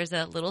 but there's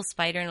a little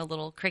spider and a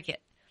little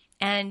cricket.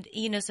 And,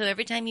 so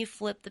every time you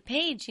flip the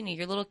page,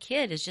 your little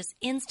kid is just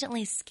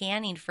instantly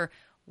scanning for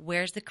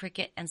where's the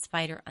cricket and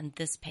spider on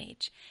this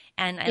page.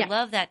 And I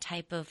love that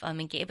type of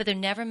engagement, but they're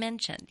never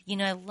mentioned.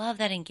 I love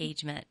that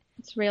engagement.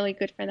 It's really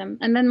good for them.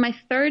 And then my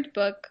third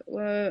book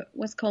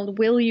was called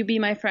Will You Be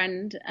My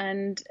Friend?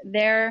 And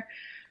there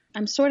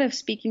I'm sort of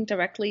speaking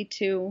directly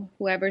to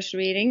whoever's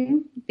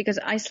reading, because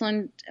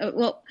Iceland,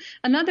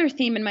 another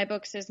theme in my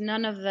books is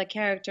none of the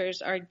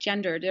characters are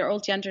gendered. They're all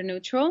gender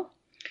neutral.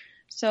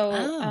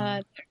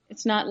 So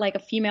it's not like a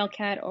female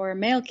cat or a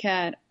male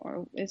cat,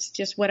 or it's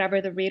just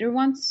whatever the reader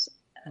wants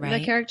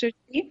the character to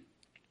be.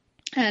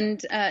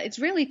 And it's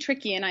really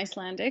tricky in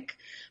Icelandic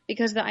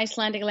because the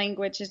Icelandic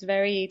language is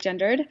very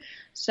gendered.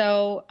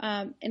 So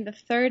in the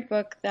third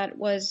book that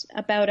was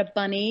about a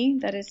bunny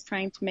that is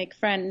trying to make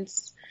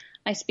friends,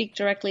 I speak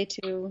directly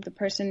to the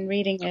person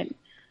reading it.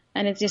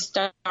 And it just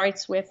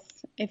starts with,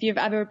 if you've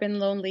ever been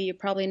lonely, you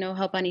probably know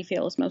how bunny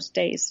feels most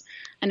days.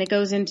 And it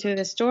goes into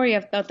the story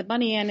about the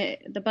bunny. And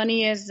the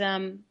bunny is,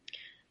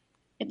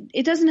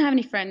 it doesn't have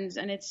any friends,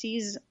 and it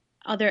sees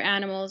other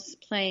animals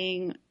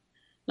playing,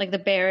 like the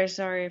bears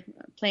are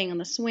playing on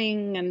the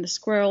swing and the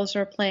squirrels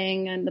are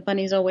playing and the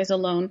bunny's always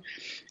alone.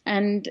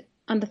 And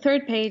on the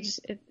third page,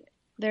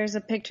 there's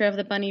a picture of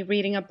the bunny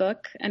reading a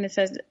book and it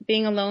says,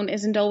 being alone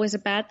isn't always a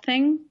bad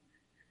thing.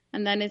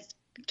 And then it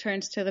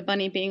turns to the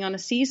bunny being on a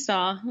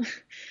seesaw,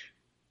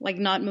 like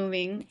not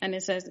moving. And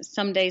it says,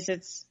 some days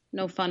it's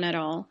no fun at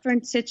all.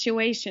 Different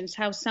situations,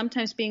 how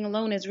sometimes being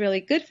alone is really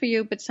good for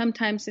you, but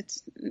sometimes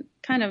it's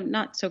kind of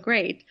not so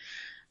great.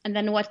 And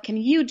then what can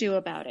you do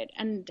about it?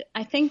 And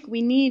I think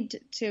we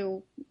need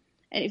to,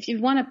 if you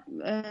want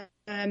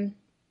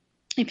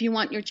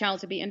your child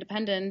to be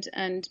independent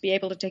and be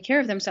able to take care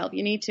of themselves,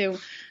 you need to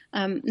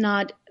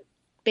not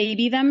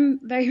baby them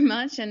very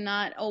much and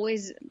not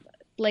always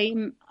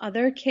blame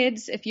other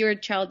kids. If your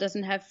child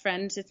doesn't have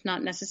friends, it's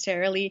not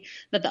necessarily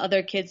that the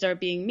other kids are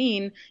being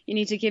mean. You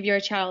need to give your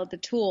child the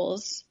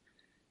tools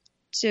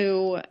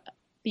to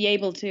be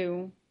able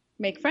to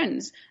make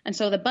friends. And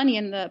so the bunny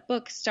in the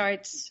book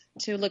starts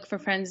to look for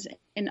friends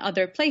in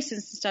other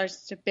places,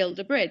 starts to build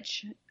a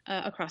bridge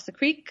across the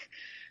creek.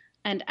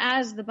 And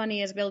as the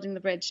bunny is building the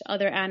bridge,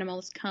 other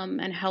animals come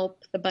and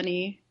help the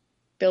bunny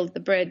build the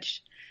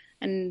bridge.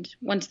 And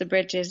once the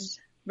bridge is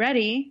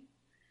ready,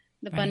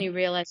 the bunny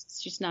realizes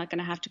she's not going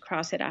to have to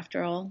cross it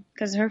after all,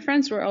 because her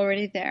friends were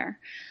already there.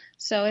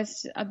 So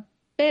it's a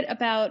bit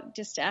about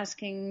just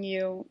asking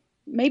you,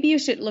 maybe you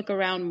should look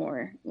around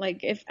more.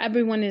 Like if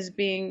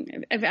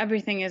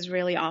everything is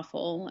really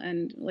awful,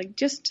 and like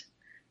just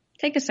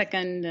take a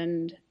second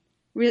and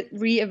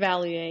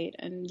reevaluate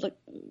and look,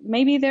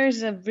 maybe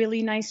there's a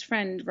really nice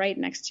friend right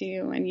next to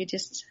you and you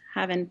just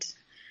haven't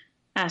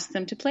asked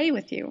them to play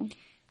with you.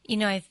 You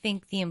know, I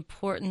think the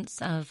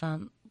importance of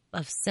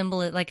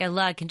symbol, like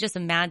I can just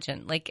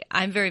imagine, like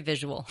I'm very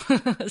visual.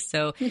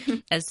 So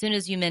as soon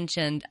as you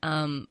mentioned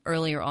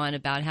earlier on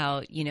about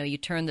how, you know, you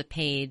turn the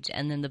page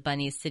and then the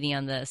bunny is sitting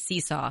on the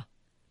seesaw,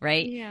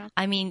 right? Yeah.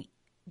 I mean,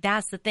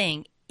 that's the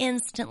thing.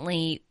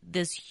 Instantly,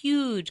 this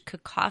huge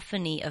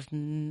cacophony of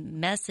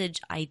message,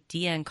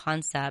 idea, and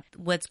concept.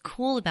 What's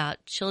cool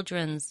about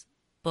children's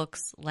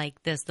books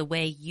like this, the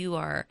way you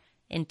are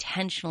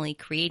intentionally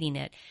creating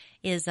it,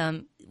 is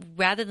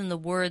rather than the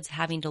words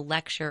having to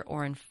lecture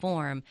or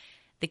inform,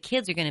 the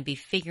kids are going to be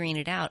figuring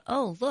it out.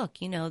 Oh,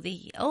 look, you know,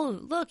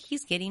 look,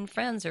 he's getting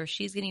friends or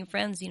she's getting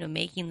friends, you know,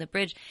 making the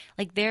bridge.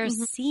 Like they're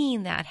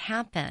seeing that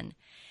happen.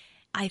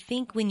 I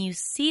think when you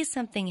see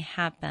something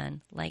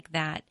happen like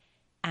that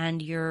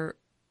and you're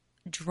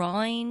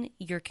drawing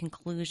your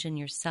conclusion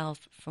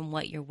yourself from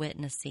what you're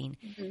witnessing,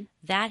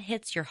 that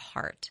hits your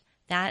heart.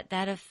 That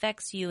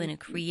affects you in a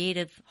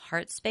creative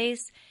heart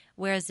space.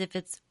 Whereas if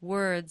it's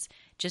words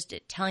just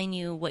telling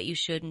you what you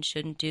should and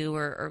shouldn't do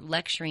or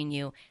lecturing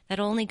you, that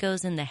only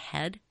goes in the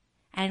head.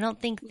 And I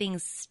don't think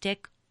things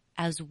stick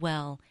as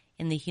well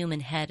in the human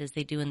head as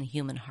they do in the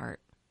human heart.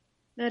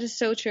 That is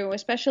so true,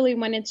 especially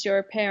when it's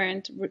your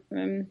parent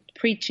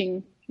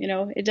preaching. You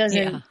know, it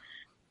doesn't.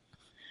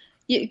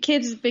 Yeah.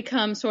 Kids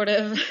become sort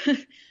of,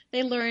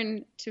 they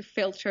learn to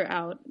filter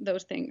out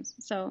those things.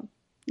 So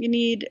you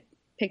need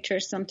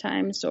pictures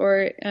sometimes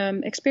or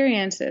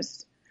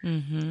experiences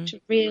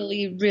to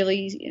really,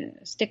 really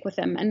stick with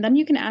them. And then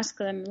you can ask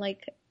them,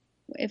 like,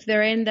 if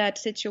they're in that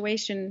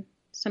situation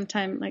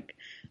sometime, like,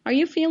 are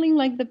you feeling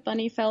like the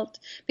bunny felt?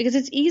 Because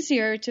it's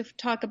easier to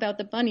talk about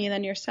the bunny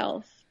than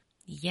yourself.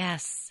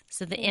 Yes.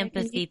 So the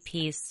empathy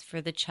piece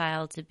for the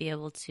child to be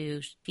able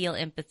to feel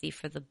empathy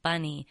for the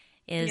bunny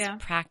is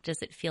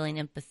practice at feeling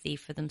empathy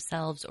for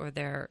themselves or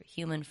their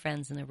human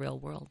friends in the real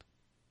world.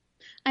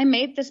 I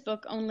made this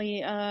book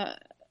only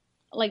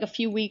like a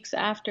few weeks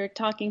after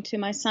talking to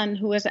my son,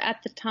 who was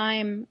at the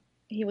time,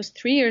 he was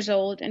 3 years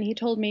old, and he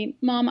told me,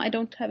 Mom, I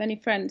don't have any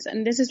friends.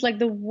 And this is like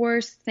the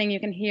worst thing you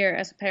can hear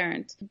as a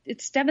parent.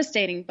 It's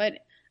devastating,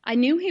 but I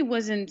knew he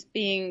wasn't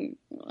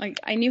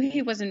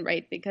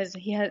right, because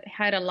he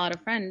had a lot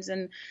of friends,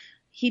 and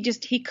he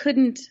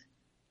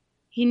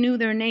knew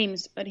their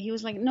names, but he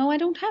was like, no, I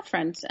don't have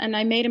friends. And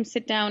I made him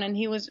sit down, and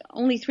he was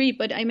only 3,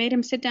 but I made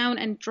him sit down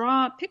and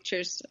draw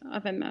pictures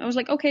of him. I was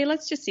like, okay,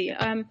 let's just see.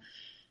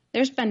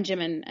 There's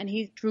Benjamin, and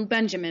he drew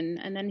Benjamin,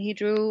 and then he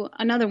drew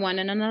another one,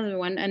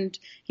 and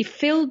he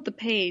filled the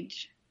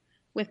page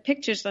with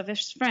pictures of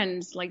his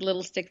friends, like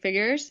little stick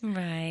figures.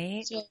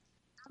 Right. So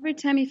every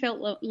time he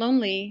felt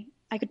lonely,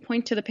 I could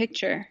point to the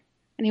picture,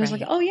 and he was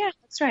like, oh yeah,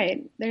 that's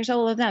right. There's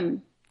all of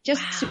them.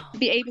 Just to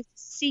be able to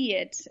see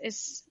it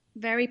is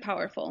very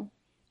powerful.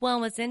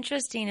 Well, what's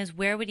interesting is,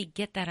 where would he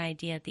get that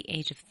idea at the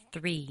age of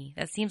 3?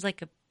 That seems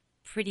like a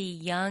pretty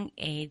young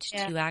age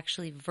to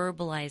actually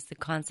verbalize the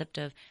concept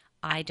of,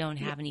 I don't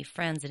have any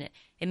friends, and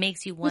it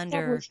makes you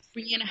wonder.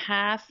 He was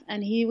 3.5,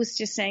 and he was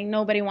just saying,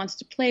 nobody wants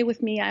to play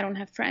with me. I don't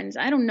have friends.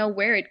 I don't know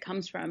where it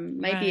comes from.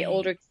 Maybe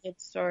older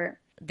kids or.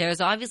 There's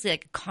obviously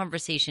like a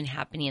conversation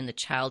happening in the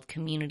child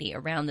community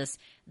around this.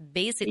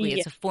 Basically,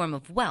 it's a form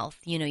of wealth.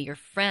 You know, your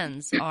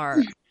friends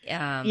are.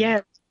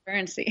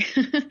 Currency.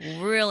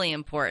 Really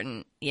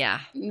important.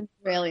 Yeah.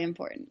 Really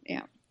important.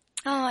 Yeah.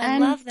 Oh, I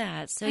love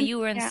that. So you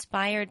were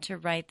inspired to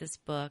write this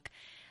book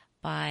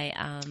by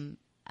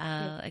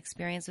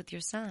experience with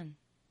your son.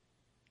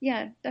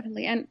 Yeah,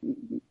 definitely. And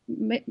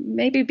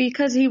maybe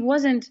because it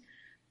was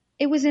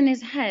in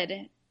his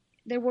head.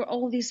 There were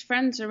all these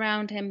friends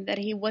around him that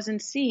he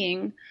wasn't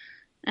seeing.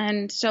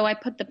 And so I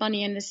put the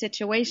bunny in the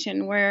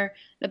situation where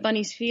the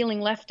bunny's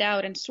feeling left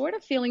out and sort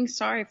of feeling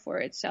sorry for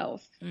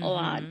itself a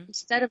lot.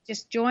 Instead of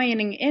just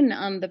joining in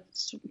on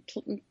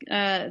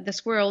the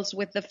squirrels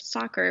with the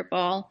soccer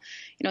ball,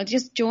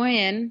 just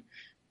join,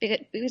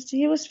 because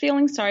he was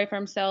feeling sorry for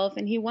himself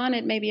and he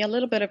wanted maybe a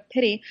little bit of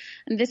pity.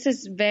 And this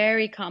is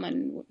very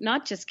common.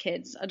 Not just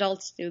kids,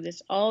 adults do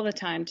this all the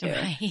time too.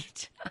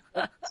 Right.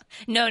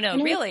 No,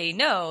 really.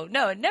 No,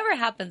 it never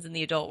happens in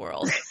the adult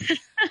world.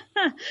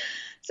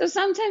 So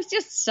sometimes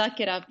just suck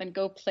it up and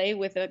go play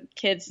with the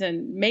kids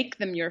and make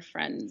them your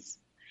friends.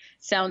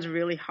 Sounds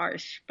really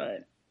harsh,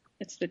 but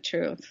it's the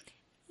truth.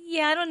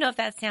 Yeah, I don't know if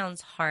that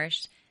sounds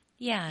harsh.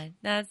 Yeah,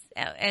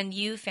 and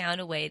you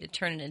found a way to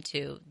turn it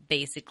into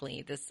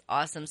basically this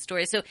awesome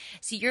story. So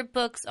your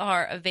books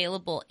are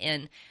available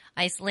in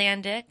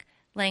Icelandic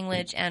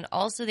language, and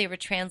also they were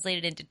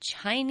translated into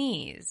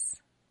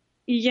Chinese.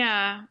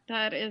 Yeah,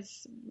 that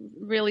is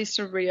really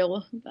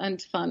surreal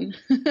and fun.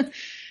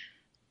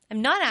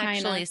 I'm not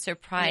actually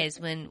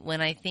surprised when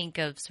I think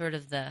of sort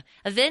of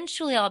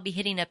eventually I'll be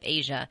hitting up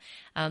Asia.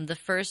 The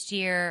first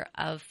year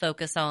of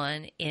Focus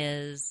On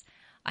is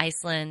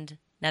Iceland,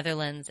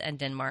 Netherlands, and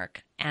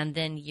Denmark. And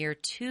then year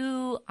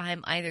 2,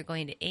 I'm either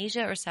going to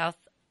Asia or South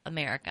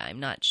America. I'm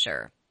not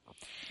sure.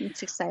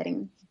 It's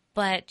exciting.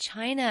 But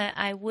China,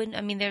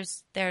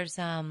 there's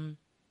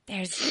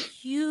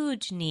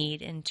huge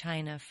need in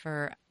China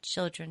for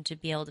children to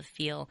be able to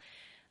feel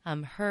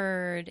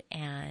heard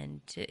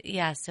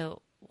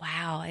so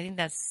wow, I think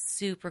that's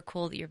super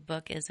cool that your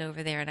book is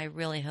over there, and I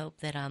really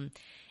hope that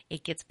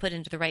it gets put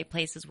into the right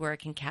places where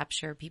it can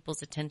capture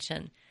people's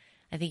attention.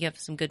 I think you have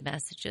some good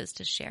messages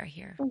to share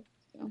here.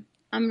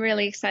 I'm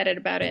really excited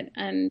about it,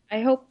 and I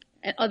hope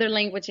other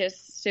languages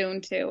soon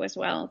too as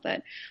well,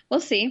 but we'll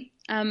see.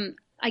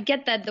 I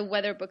get that the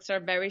weather books are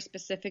very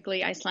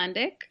specifically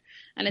Icelandic,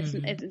 and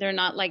they're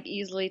not like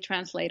easily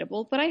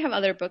translatable, but I have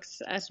other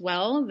books as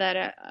well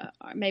that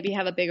maybe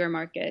have a bigger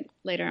market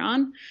later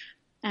on.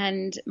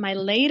 And my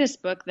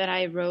latest book that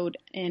I wrote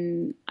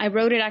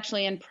it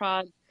actually in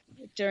Prague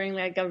during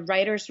like a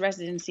writer's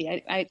residency.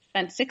 I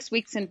spent 6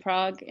 weeks in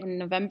Prague in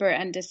November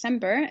and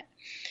December.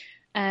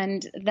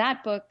 And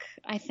that book,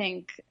 I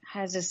think,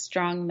 has a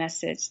strong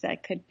message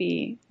that could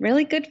be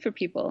really good for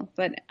people.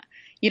 But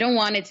you don't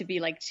want it to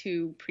be like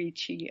too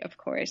preachy, of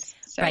course.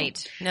 So,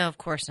 right. No, of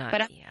course not.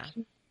 But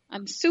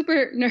I'm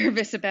super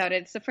nervous about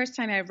it. It's the first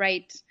time I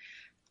write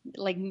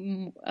like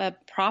a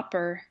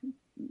proper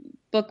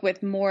book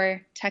with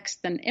more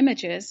text than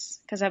images,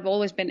 because I've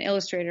always been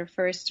illustrator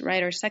first,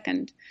 writer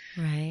second.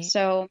 Right.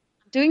 So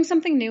doing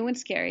something new and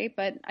scary,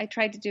 but I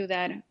try to do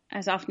that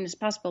as often as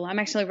possible. I'm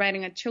actually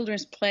writing a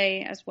children's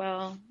play as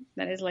well.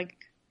 That is like,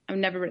 I've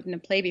never written a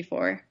play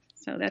before.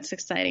 So that's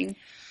exciting.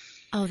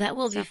 Oh, that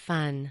will be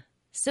fun.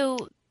 So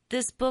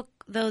this book,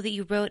 though, that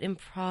you wrote in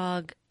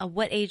Prague,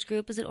 what age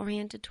group is it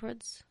oriented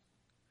towards?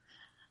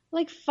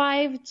 Like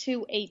 5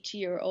 to 8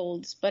 year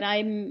olds, but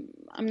I'm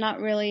not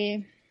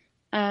really.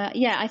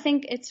 I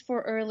think it's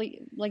for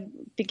early, like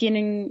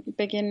beginner.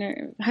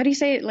 How do you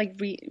say it? Like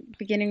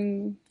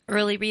beginning.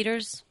 Early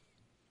readers?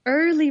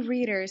 Early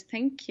readers.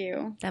 Thank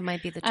you. That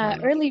might be the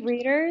term. Early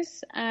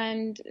readers,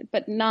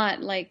 but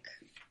not like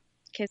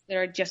kids that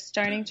are just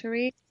starting to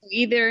read.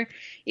 Either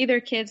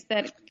kids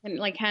that can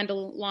like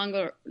handle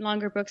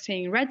longer books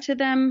being read to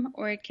them,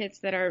 or kids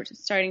that are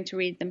starting to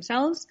read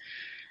themselves.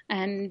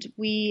 And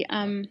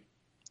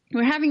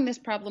we're having this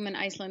problem in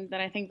Iceland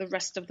that I think the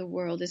rest of the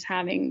world is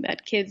having,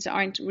 that kids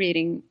aren't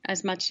reading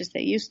as much as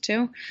they used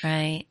to.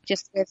 Right.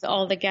 Just with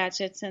all the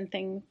gadgets and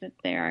things that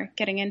they are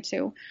getting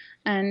into.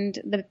 And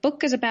the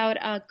book is about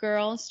a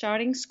girl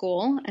starting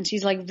school, and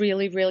she's like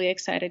really, really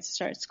excited to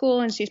start school.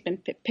 And she's been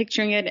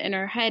picturing it in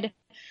her head,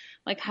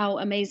 like how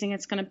amazing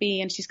it's going to be.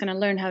 And she's going to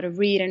learn how to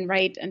read and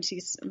write. And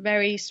she's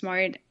very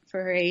smart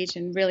for her age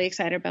and really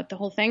excited about the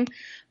whole thing.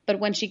 But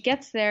when she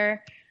gets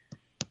there,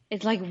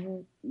 it's like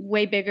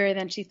way bigger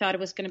than she thought it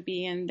was going to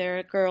be. And there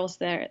are girls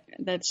there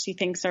that she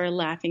thinks are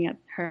laughing at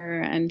her,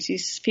 and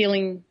she's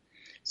feeling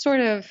sort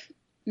of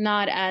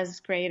not as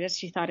great as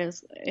she thought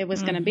it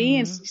was going to be.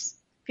 And she's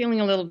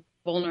feeling a little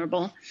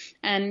vulnerable.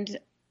 And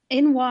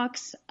in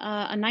walks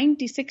a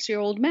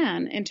 96-year-old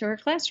man into her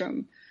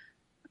classroom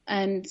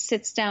and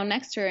sits down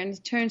next to her. And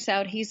it turns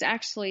out he's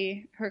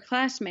actually her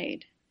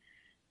classmate,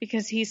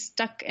 because he's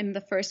stuck in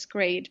the first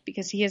grade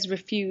because he has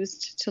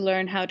refused to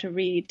learn how to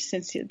read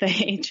since the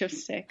age of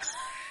 6.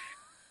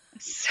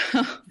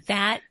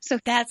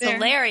 That's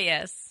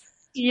hilarious.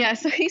 Yeah,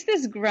 so he's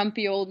this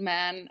grumpy old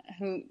man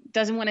who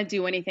doesn't want to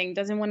do anything,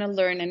 doesn't want to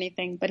learn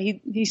anything, but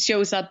he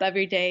shows up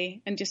every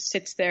day and just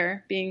sits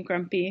there being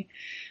grumpy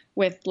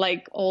with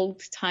like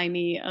old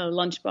timey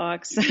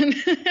lunchbox,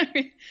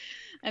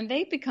 and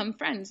they become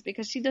friends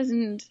because she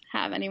doesn't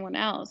have anyone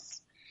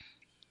else.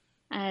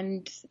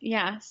 And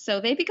yeah,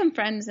 so they become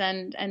friends,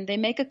 and they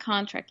make a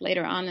contract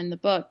later on in the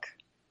book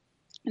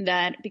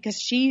that because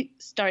she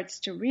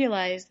starts to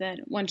realize that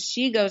once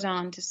she goes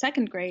on to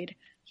second grade,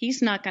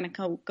 he's not going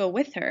to go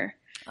with her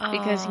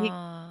because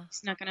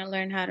he's not going to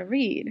learn how to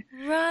read.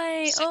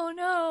 Right. So, oh,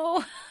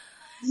 no.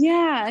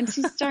 Yeah. And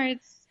she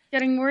starts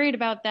getting worried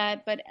about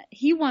that. But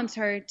he wants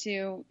her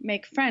to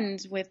make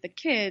friends with the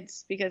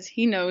kids because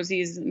he knows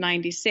he's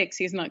 96.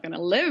 He's not going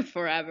to live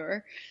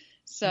forever.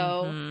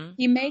 So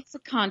he makes a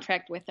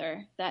contract with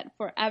her that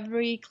for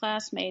every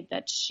classmate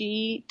that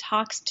she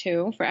talks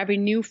to, for every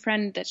new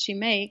friend that she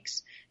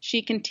makes,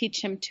 she can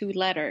teach him 2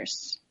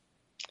 letters.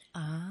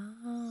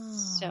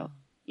 Oh. So,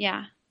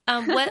 yeah.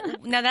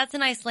 Now that's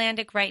in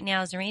Icelandic right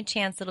now. Is there any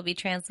chance it'll be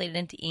translated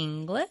into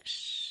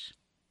English?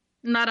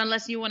 Not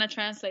unless you want to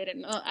translate it.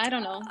 No, I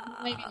don't know.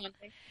 Maybe one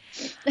day.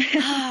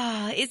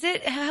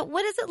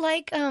 What is it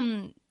like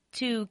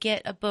to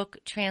get a book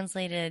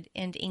translated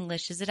into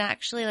English? Is it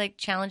actually like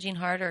challenging,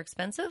 hard, or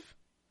expensive?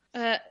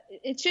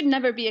 It should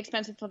never be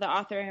expensive for the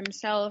author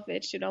himself.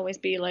 It should always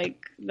be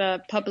like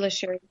the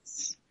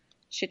publishers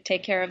should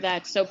take care of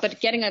that. So,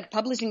 but getting a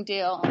publishing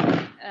deal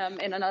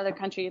in another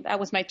country, that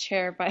was my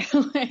chair, by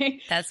the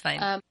way. That's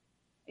fine.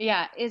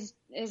 Yeah, is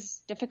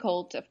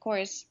difficult, of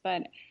course,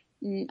 but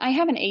I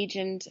have an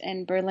agent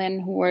in Berlin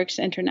who works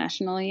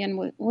internationally,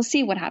 and we'll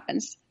see what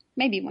happens.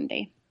 Maybe one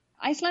day.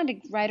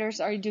 Icelandic writers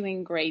are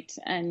doing great,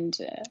 and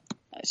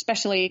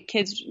especially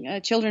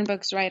children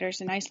books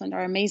writers in Iceland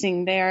are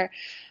amazing. They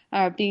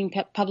are being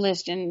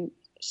published in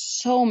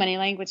so many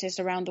languages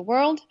around the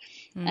world,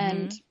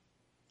 and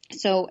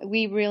so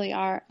we really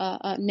are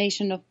a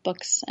nation of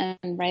books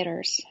and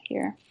writers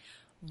here.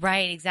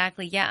 Right,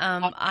 exactly. Yeah,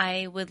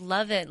 I would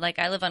love it. Like,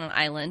 I live on an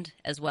island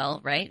as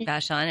well, right,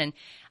 Vashon, and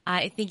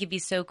I think it'd be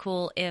so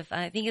cool if,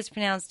 I think it's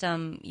pronounced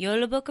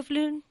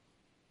Jólabókaflóð.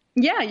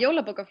 Yeah,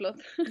 Jólabókaflóð.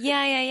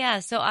 Yeah.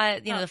 So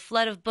the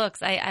flood of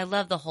books. I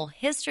love the whole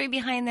history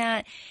behind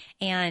that,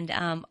 and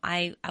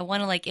I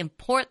want to like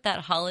import that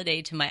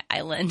holiday to my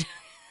island.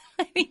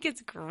 I think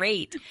it's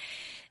great.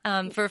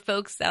 For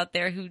folks out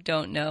there who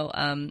don't know,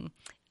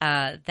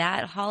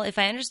 if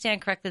I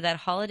understand correctly, that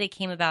holiday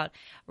came about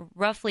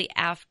roughly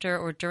after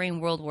or during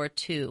World War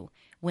II,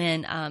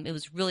 when it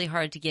was really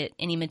hard to get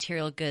any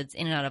material goods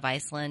in and out of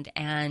Iceland,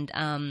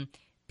 and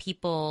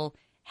people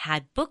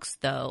had books,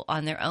 though,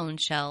 on their own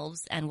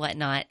shelves and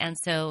whatnot. And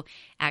so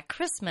at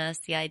Christmas,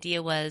 the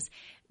idea was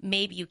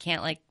maybe you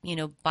can't,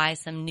 buy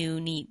some new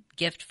neat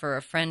gift for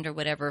a friend or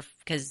whatever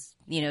because,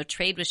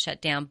 trade was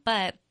shut down,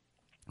 but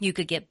you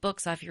could get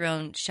books off your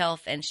own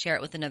shelf and share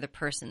it with another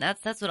person.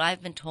 That's what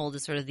I've been told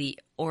is sort of the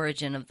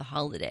origin of the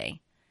holiday.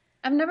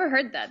 I've never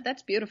heard that.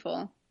 That's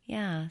beautiful.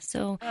 Yeah.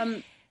 So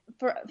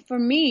for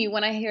me,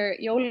 when I hear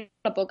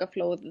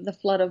Jólabókaflóð, the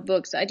flood of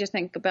books, I just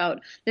think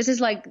about this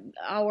is like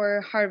our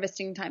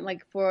harvesting time.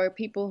 Like for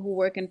people who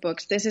work in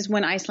books, this is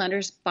when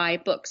Icelanders buy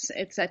books.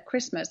 It's at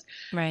Christmas,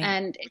 right?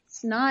 And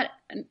it's not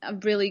a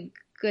really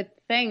good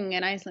thing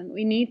in Iceland.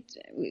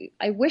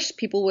 I wish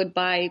people would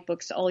buy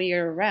books all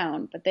year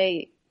round, but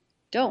they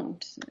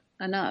don't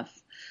enough.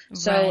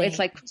 So It's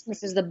like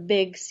Christmas is the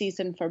big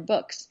season for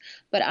books.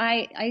 But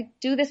I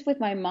do this with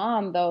my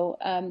mom,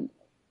 though.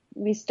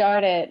 We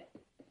started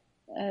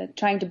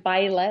trying to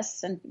buy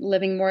less and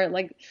living more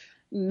like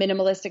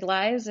minimalistic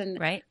lives. And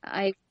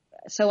I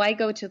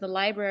go to the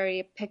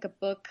library, pick a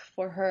book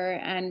for her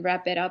and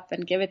wrap it up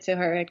and give it to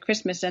her at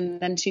Christmas. And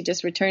then she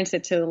just returns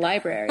it to the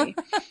library.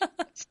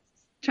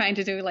 Trying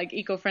to do like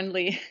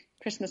eco-friendly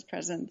Christmas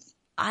presents.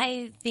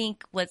 I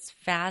think what's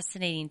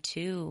fascinating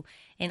too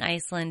in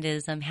Iceland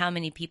is how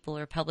many people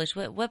are published.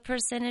 What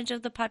percentage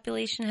of the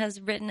population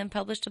has written and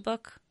published a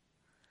book?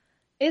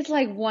 It's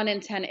like 1 in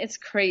 10. It's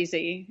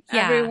crazy.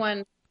 Yeah.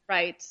 Everyone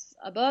writes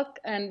a book,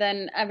 and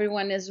then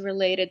everyone is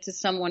related to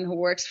someone who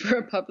works for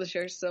a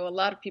publisher. So a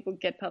lot of people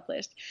get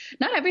published.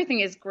 Not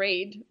everything is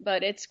great,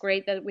 but it's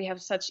great that we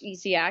have such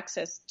easy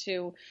access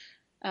to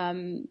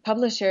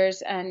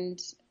publishers and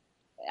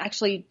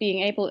actually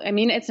being able. I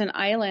mean, it's an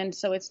island,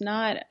 so it's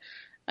not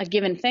a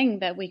given thing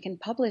that we can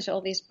publish all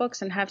these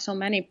books and have so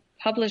many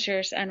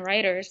publishers and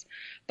writers.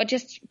 But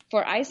just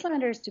for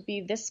Icelanders to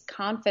be this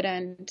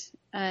confident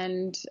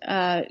and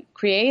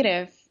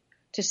creative,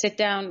 to sit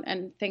down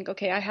and think,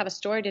 okay, I have a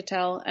story to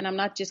tell, and I'm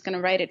not just going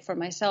to write it for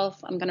myself.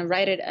 I'm going to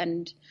write it,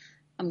 and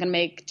I'm going to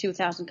make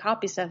 2,000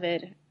 copies of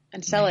it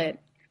and sell it.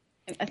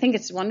 I think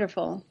it's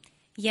wonderful.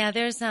 Yeah,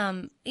 there's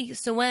so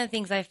one of the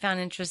things I found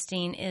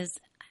interesting is,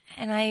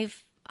 and I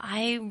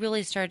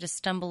really started to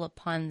stumble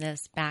upon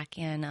this back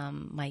in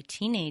my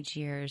teenage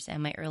years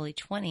and my early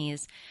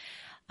 20s.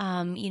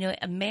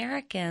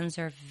 Americans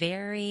are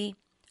very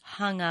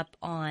hung up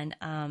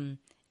on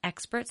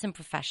experts and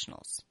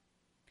professionals.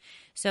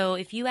 So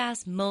if you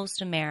ask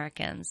most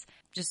Americans,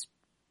 just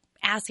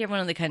ask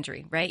everyone in the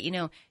country, right?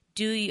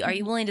 Are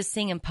you willing to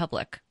sing in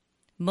public?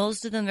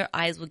 Most of them, their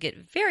eyes will get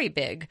very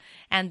big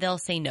and they'll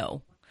say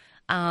no.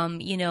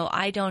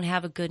 I don't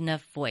have a good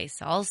enough voice.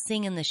 I'll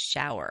sing in the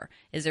shower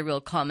is a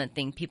real common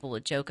thing people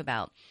would joke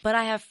about. But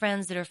I have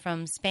friends that are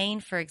from Spain,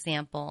 for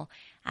example,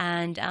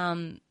 and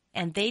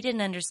they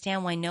didn't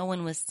understand why no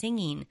one was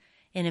singing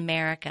in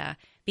America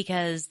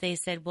because they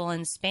said, well,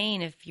 in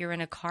Spain, if you're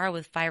in a car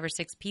with 5 or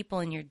 6 people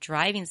and you're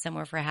driving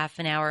somewhere for half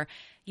an hour,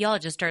 y'all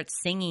just start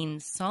singing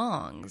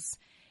songs.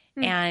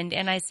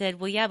 And I said,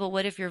 well, yeah, but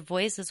what if your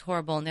voice is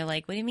horrible? And they're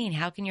like, what do you mean?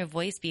 How can your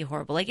voice be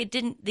horrible? Like they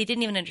didn't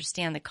even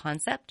understand the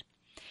concept.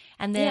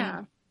 And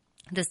then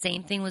the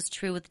same thing was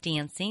true with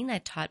dancing. I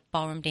taught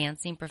ballroom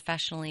dancing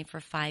professionally for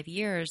 5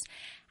 years.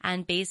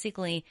 And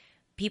basically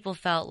people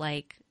felt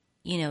like,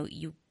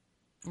 you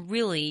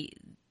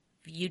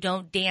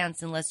don't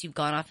dance unless you've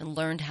gone off and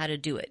learned how to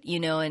do it,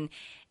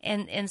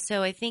 and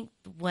so I think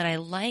what I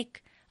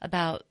like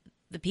about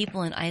the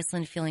people in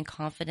Iceland feeling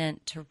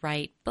confident to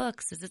write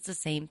books is it's the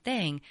same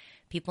thing.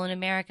 People in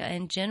America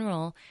in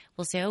general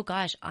will say, oh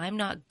gosh, I'm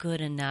not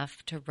good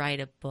enough to write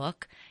a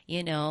book.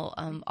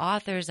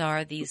 Authors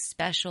are these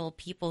special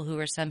people who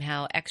are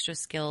somehow extra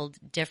skilled,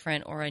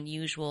 different, or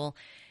unusual.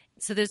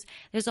 So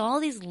there's all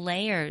these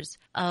layers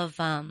of,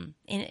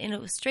 in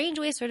a strange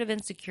way, sort of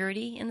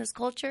insecurity in this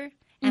culture.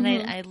 And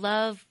I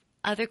love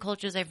other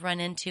cultures I've run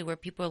into where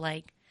people are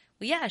like,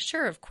 well, yeah,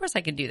 sure, of course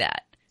I can do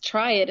that.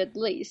 Try it at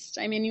least.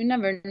 I mean, you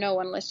never know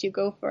unless you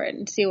go for it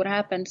and see what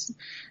happens.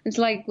 It's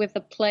like with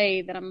the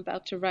play that I'm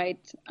about to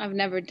write. I've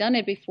never done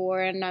it before,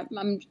 and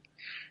I'm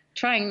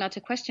trying not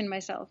to question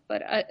myself.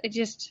 But I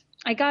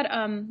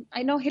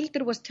know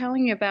Hildur was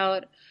telling you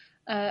about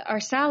our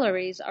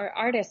salaries, our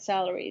artist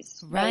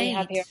salaries that we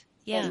have here.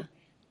 Yeah.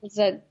 It's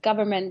a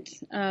government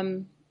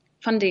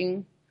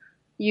funding.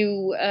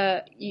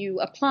 You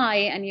apply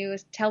and you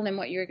tell them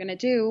what you're going to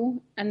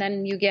do, and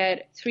then you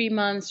get 3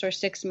 months or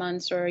 6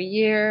 months or a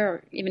year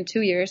or even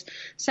 2 years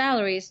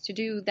salaries to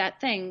do that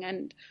thing.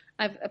 And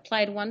I've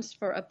applied once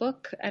for a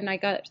book and I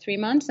got 3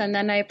 months, and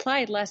then I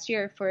applied last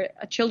year for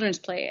a children's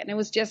play, and it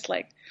was just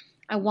like,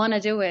 I want to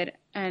do it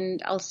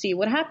and I'll see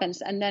what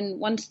happens. And then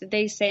once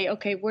they say,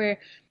 okay, we're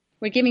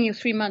giving you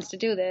 3 months to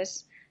do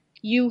this,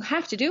 you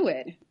have to do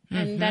it.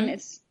 And then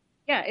it's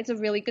a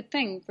really good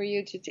thing for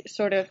you to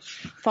sort of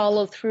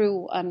follow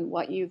through on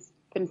what you've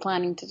been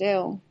planning to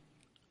do.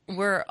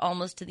 We're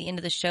almost to the end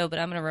of the show, but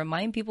I'm going to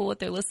remind people what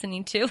they're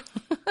listening to.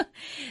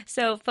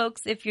 So,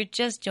 folks, if you're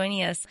just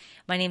joining us,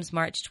 my name's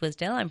March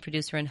Twisdale. I'm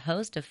producer and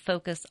host of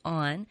Focus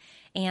On,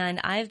 and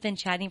I've been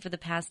chatting for the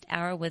past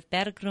hour with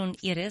Bergrun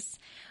Iris.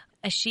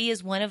 She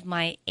is one of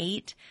my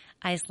 8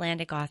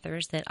 Icelandic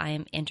authors that I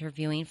am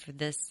interviewing for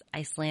this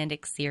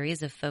Icelandic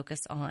series of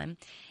Focus On.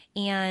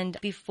 And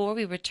before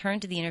we return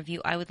to the interview,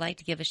 I would like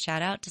to give a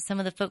shout out to some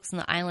of the folks on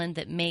the island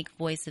that make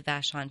Voice of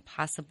Vashon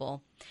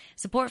possible.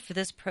 Support for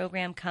this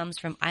program comes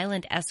from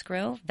Island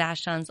Escrow,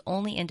 Vashon's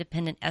only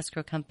independent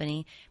escrow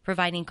company,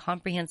 providing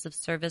comprehensive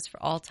service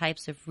for all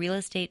types of real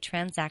estate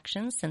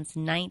transactions since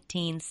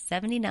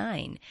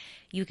 1979.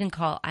 You can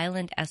call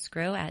Island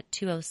Escrow at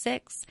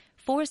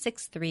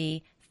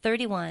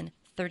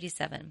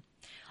 206-463-3137.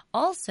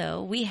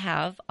 Also, we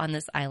have on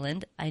this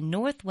island a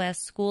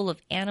Northwest School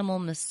of Animal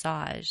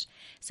Massage.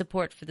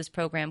 Support for this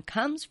program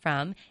comes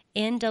from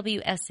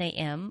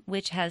NWSAM,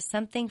 which has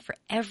something for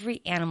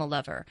every animal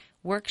lover: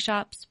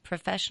 workshops,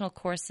 professional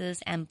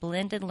courses, and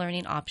blended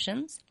learning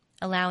options,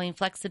 allowing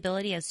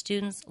flexibility as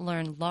students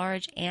learn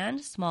large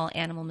and small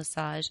animal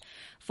massage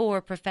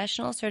for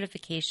professional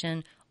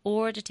certification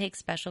or to take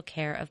special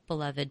care of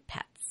beloved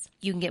pets.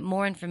 You can get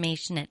more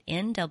information at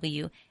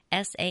nwsam.com.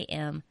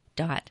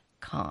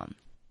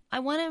 I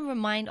want to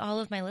remind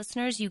all of my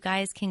listeners, you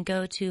guys can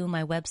go to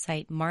my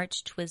website,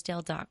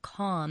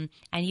 marchtwisdale.com,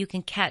 and you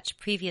can catch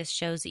previous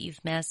shows that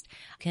you've missed.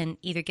 You can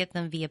either get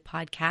them via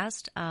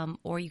podcast,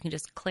 or you can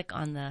just click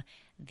on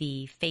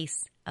the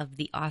face of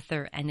the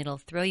author, and it'll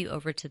throw you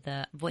over to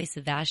the Voice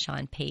of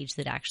Vashon page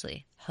that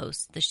actually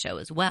hosts the show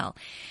as well.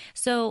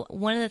 So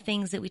one of the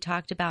things that we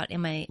talked about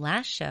in my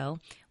last show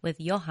with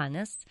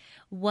Johannes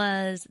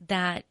was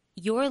that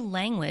your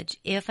language,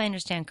 if I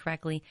understand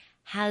correctly,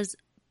 has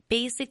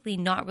basically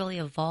not really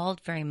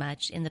evolved very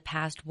much in the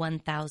past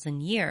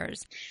 1,000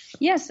 years.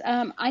 Yes,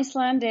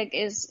 Icelandic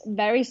is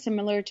very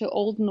similar to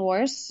Old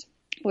Norse,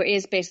 or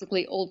is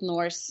basically Old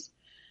Norse,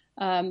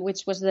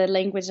 which was the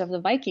language of the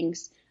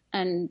Vikings.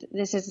 And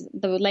this is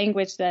the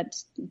language that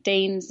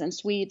Danes and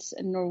Swedes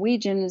and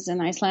Norwegians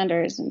and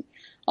Icelanders and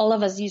all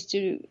of us used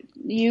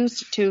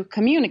to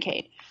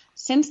communicate.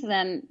 Since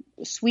then,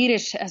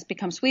 Swedish has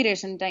become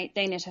Swedish and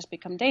Danish has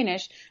become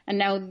Danish, and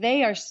now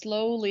they are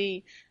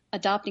slowly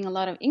adopting a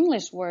lot of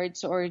English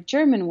words or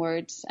German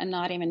words and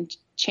not even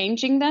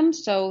changing them.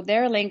 So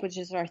their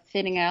languages are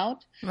thinning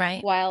out.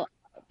 Right. While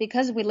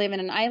because we live in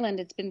an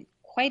island, it's been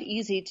quite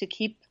easy to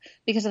keep,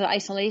 because of the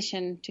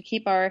isolation, to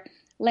keep our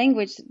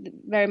language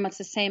very much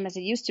the same as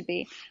it used to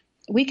be.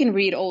 We can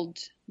read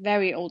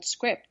very old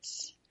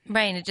scripts.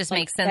 Right. And it just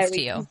makes sense to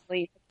you.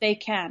 Easily. They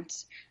can't.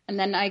 And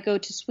then I go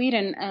to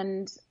Sweden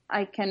and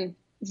I can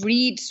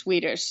read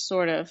Swedish,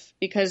 sort of,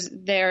 because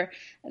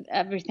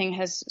everything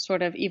has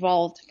sort of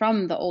evolved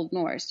from the Old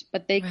Norse,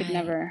 but they could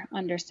never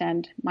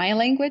understand my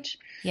language.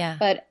 Yeah.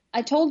 But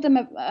I told them,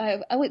 I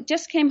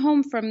just came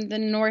home from the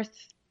north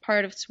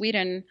part of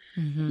Sweden,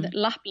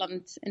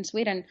 Lapland in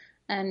Sweden,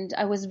 and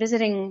I was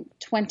visiting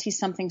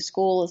 20-something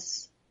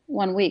schools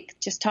one week,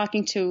 just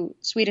talking to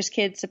Swedish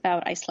kids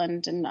about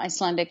Iceland and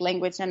Icelandic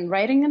language and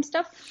writing and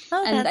stuff.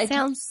 Oh, and that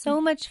sounds so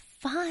much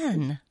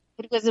fun.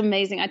 It was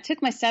amazing. I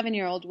took my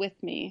 7-year-old with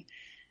me,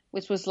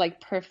 which was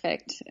like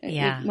perfect.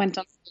 Yeah. We went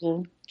on a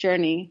little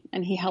journey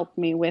and he helped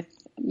me with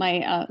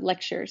my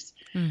lectures.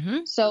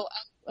 Mm-hmm. So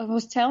I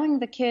was telling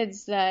the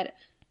kids that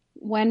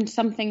when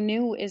something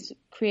new is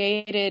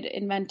created,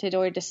 invented,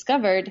 or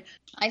discovered,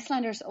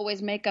 Icelanders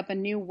always make up a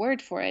new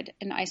word for it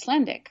in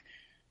Icelandic.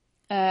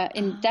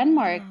 In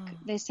Denmark,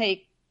 they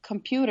say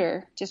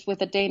computer, just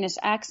with a Danish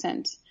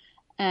accent.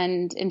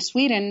 And in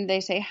Sweden, they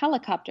say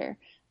helicopter.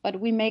 But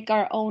we make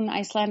our own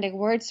Icelandic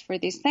words for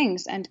these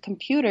things. And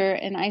computer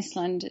in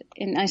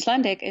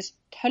Icelandic is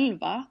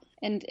tölva.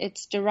 And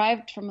it's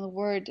derived from the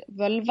word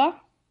völva,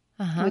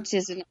 which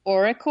is an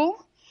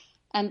oracle.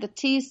 And the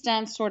T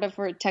stands sort of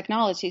for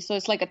technology. So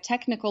it's like a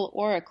technical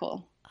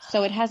oracle.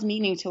 So it has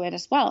meaning to it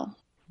as well.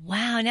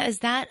 Wow. Now, is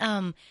that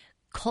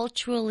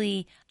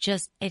culturally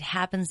just it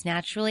happens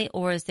naturally,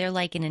 or is there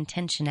like an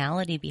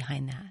intentionality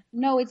behind that?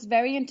 No, it's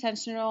very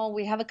intentional.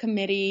 We have a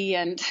committee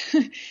and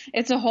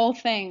it's a whole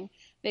thing.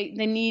 They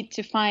need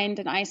to find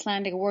an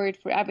Icelandic word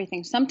for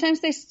everything.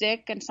 Sometimes they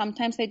stick and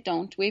sometimes they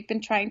don't. We've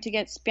been trying to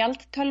get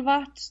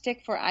spjaldtölva to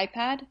stick for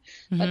iPad,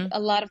 but a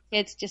lot of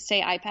kids just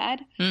say iPad.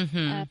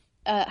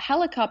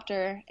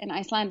 Helicopter in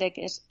Icelandic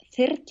is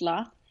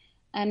þyrla,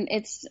 and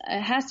it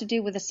has to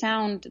do with the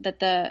sound that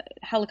the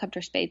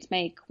helicopter spades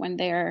make when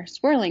they're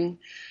swirling.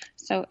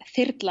 So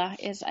þyrla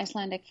is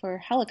Icelandic for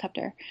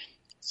helicopter.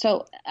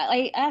 So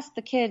I asked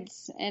the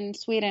kids in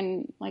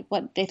Sweden like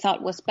what they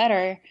thought was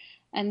better,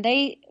 and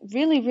they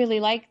really, really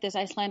like this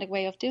Icelandic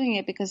way of doing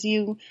it because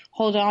you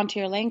hold on to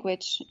your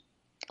language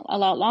a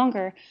lot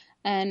longer,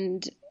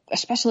 and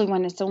especially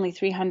when it's only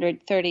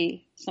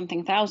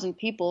 330-something thousand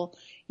people,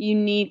 you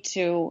need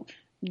to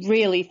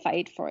really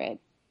fight for it,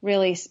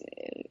 really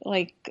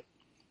like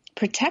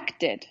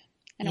protect it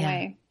in a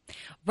way.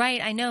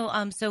 Right. I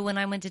know. So when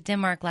I went to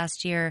Denmark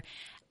last year,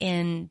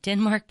 in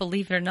Denmark,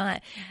 believe it or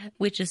not,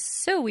 which is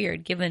so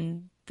weird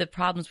given the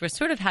problems we're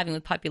sort of having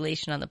with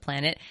population on the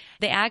planet,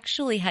 they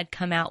actually had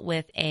come out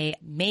with a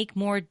make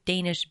more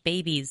Danish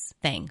babies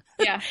thing.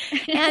 Yeah.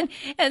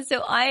 and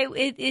so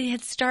it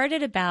had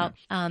started about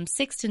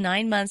 6 to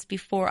 9 months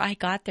before I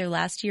got there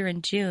last year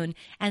in June.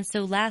 And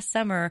so last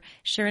summer,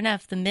 sure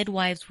enough, the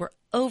midwives were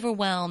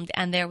overwhelmed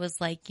and there was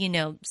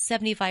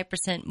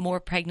 75% more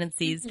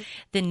pregnancies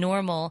than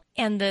normal.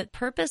 And the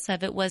purpose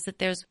of it was that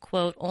there's,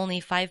 quote,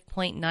 only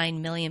 5.9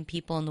 million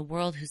people in the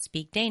world who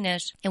speak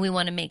Danish, and we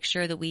want to make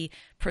sure that we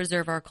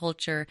preserve our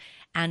culture,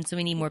 and so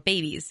we need more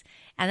babies.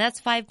 And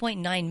that's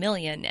 5.9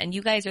 million, and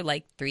you guys are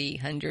like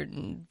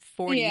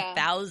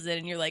 340,000,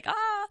 and you're like,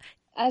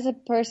 As a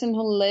person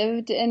who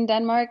lived in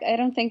Denmark, I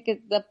don't think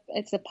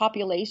it's the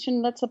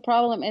population that's a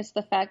problem. It's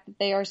the fact that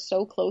they are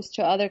so close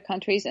to other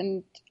countries,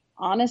 and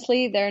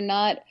honestly, they're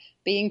not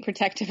being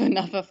protective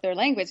enough of their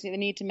language. They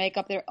need to make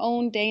up their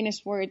own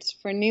Danish words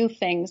for new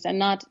things and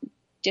not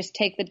just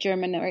take the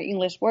German or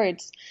English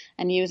words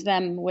and use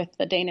them with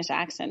the Danish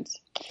accents.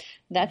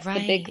 That's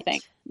the big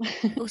thing.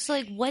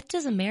 So, what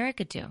does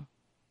America do?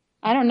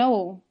 I don't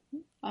know.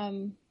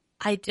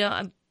 I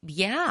don't.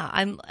 Yeah.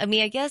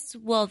 I guess,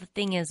 the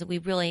thing is that we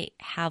really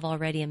have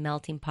already a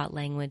melting pot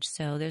language.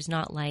 So there's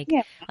not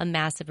a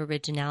massive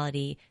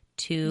originality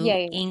to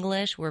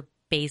English. We're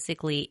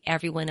basically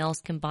everyone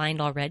else combined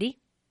already.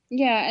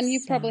 Yeah, and you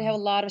probably have a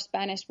lot of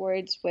Spanish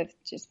words with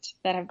just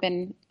that have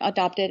been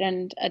adopted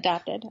and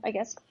adapted, I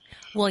guess.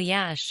 Well,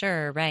 yeah,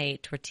 sure,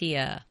 right.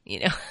 Tortilla,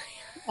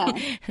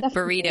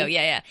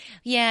 burrito,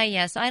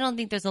 yeah. So I don't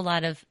think there's a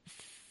lot of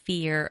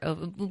fear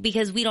of,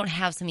 because we don't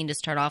have something to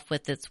start off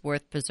with that's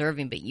worth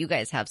preserving, but you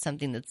guys have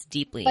something that's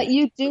deeply. But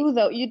you do,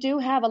 though. You do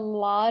have a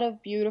lot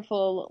of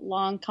beautiful,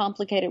 long,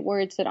 complicated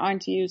words that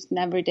aren't used in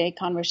everyday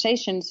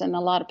conversations, and a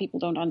lot of people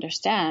don't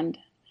understand.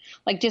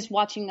 Like just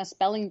watching a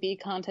spelling bee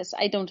contest,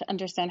 I don't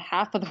understand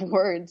half of the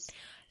words.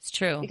 It's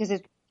true. Because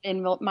it's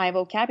in my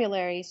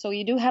vocabulary. So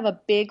you do have a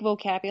big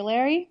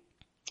vocabulary.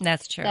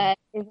 That's true. That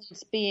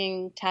is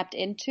being tapped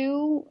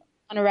into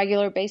on a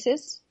regular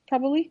basis,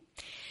 probably.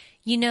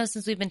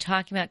 Since we've been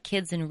talking about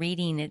kids and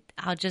reading,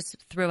 I'll just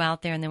throw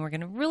out there, and then we're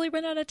going to really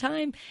run out of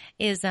time,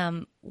 is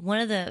one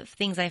of the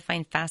things I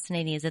find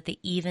fascinating is that they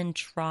even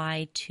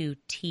try to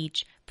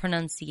teach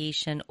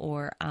pronunciation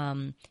or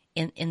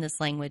in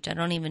this language. I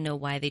don't even know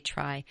why they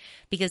try,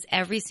 because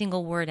every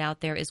single word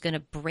out there is going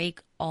to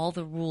break all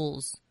the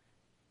rules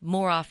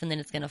more often than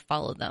it's going to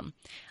follow them.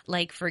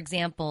 Like, for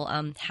example,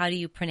 how do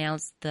you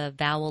pronounce the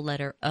vowel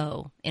letter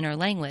O in our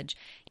language?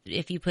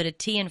 If you put a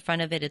T in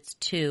front of it, it's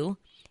to.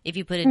 If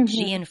you put a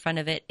G in front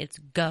of it, it's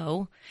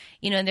go.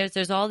 And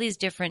there's all these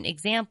different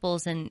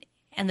examples, and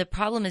the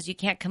problem is you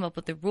can't come up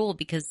with a rule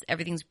because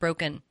everything's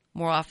broken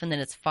more often than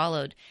it's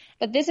followed.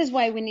 But this is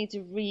why we need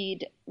to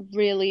read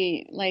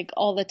really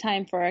all the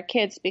time for our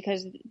kids,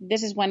 because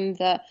this is when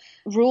the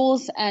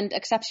rules and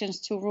exceptions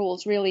to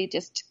rules really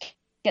just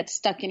get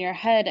stuck in your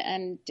head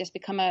and just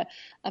become a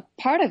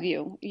part of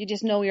you. You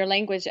just know your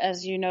language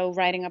as you know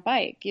riding a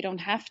bike. You don't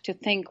have to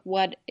think,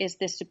 what is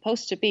this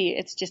supposed to be?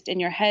 It's just in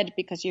your head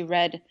because you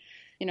read,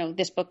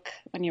 this book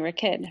when you were a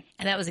kid.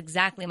 And that was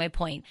exactly my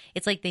point.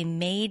 It's like they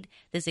made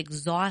this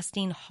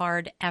exhausting,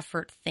 hard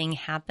effort thing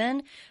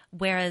happen.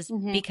 Whereas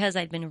because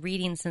I'd been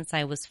reading since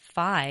I was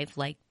 5,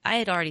 like I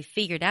had already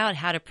figured out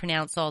how to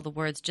pronounce all the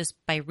words just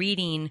by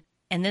reading.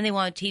 And then they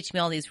want to teach me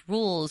all these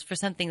rules for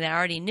something that I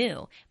already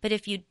knew. But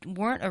if you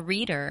weren't a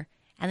reader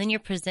and then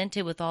you're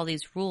presented with all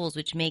these rules,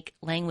 which make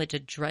language a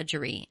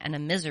drudgery and a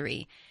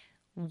misery,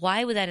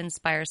 why would that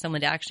inspire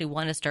someone to actually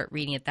want to start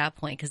reading at that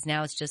point? Because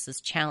now it's just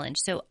this challenge.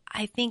 So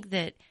I think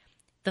that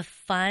the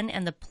fun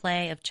and the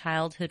play of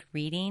childhood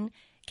reading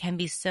can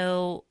be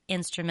so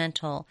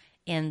instrumental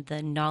in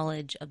the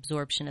knowledge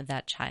absorption of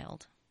that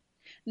child.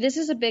 This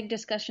is a big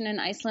discussion in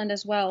Iceland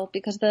as well,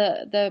 because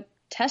the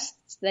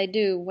tests they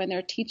do when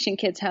they're teaching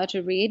kids how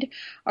to read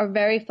are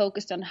very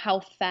focused on how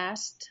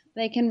fast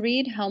they can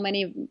read, how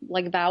many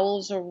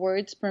vowels or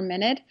words per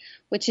minute,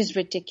 which is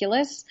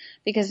ridiculous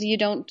because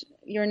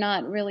you're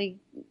not really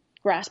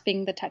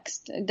grasping the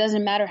text. It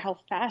doesn't matter how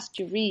fast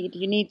you read.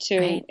 You need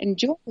to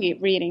enjoy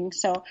reading.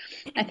 So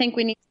I think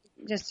we need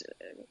to just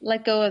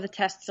let go of the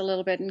tests a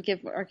little bit and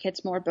give our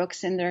kids more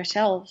books in their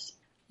shelves.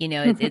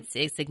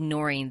 It's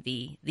ignoring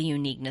the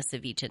uniqueness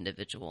of each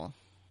individual.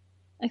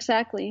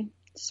 Exactly.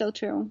 So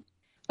true.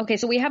 Okay,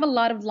 so we have a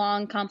lot of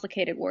long,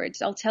 complicated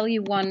words. I'll tell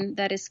you one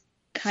that is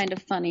kind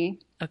of funny.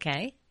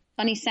 Okay.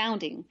 Funny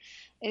sounding.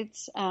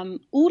 It's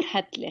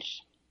úrhellir.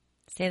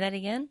 Say that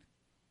again.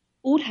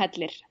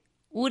 Úrhellir.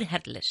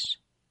 Úrhellir.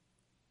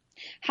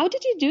 How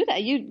did you do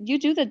that? You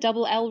do the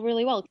double L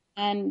really well.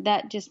 And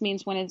that just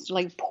means when it's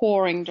like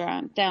pouring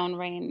down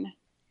rain.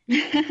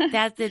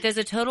 There's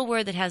a total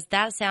word that has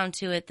that sound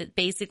to it that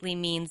basically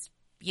means,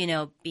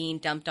 being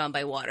dumped on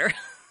by water.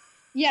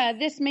 Yeah,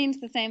 this means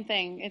the same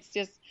thing. It's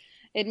just,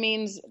 it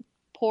means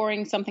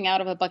pouring something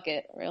out of a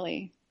bucket,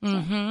 really.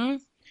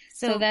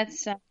 So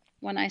that's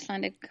one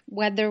Icelandic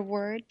weather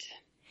word.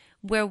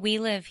 Where we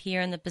live here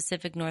in the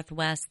Pacific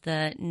Northwest,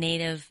 the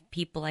native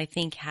people, I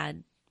think,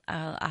 had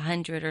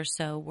 100 or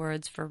so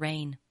words for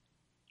rain.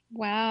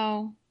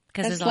 Wow.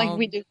 That's like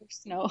we do for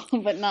snow,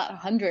 but not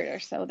 100 or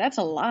so. That's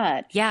a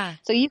lot. Yeah.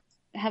 So you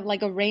have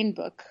like a rain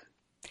book.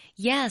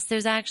 Yes,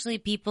 there's actually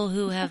people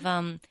who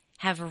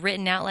have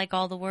written out like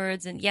all the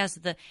words, and yes,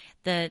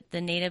 the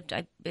native,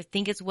 I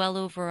think it's well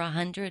over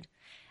 100,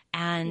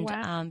 and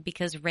wow.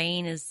 Because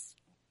rain is,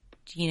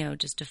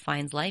 just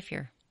defines life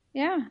here.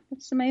 Yeah,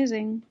 that's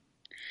amazing.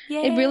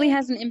 Yay. It really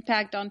has an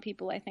impact on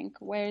people, I think,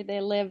 where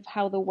they live,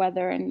 how the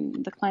weather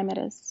and the climate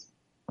is.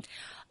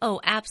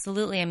 Oh,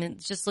 absolutely. I mean,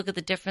 just look at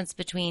the difference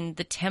between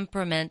the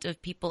temperament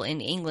of people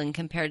in England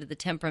compared to the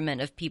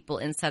temperament of people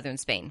in southern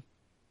Spain.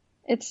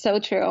 It's so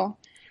true.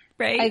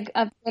 Right.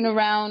 I've been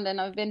around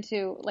and I've been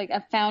to,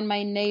 I've found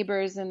my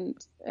neighbors in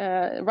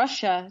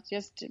Russia,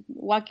 just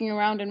walking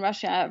around in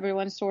Russia.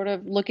 Everyone's sort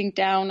of looking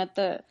down at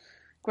the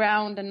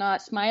ground and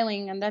not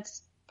smiling. And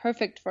that's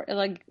perfect for,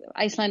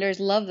 Icelanders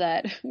love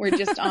that. We're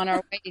just on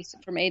our way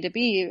from A to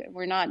B.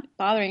 We're not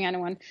bothering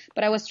anyone.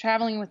 But I was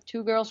traveling with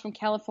 2 girls from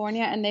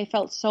California and they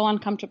felt so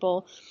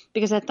uncomfortable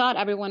because I thought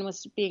everyone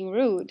was being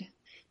rude.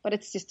 But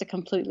it's just a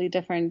completely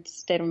different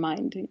state of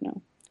mind,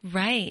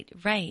 Right.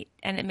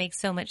 And it makes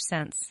so much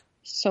sense.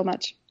 So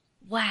much.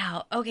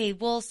 Wow. Okay.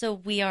 Well, so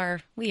we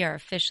are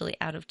officially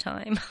out of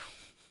time.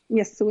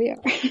 Yes, we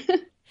are.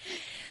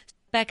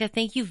 Becca,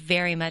 thank you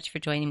very much for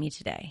joining me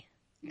today.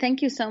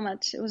 Thank you so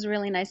much. It was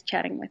really nice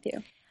chatting with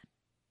you.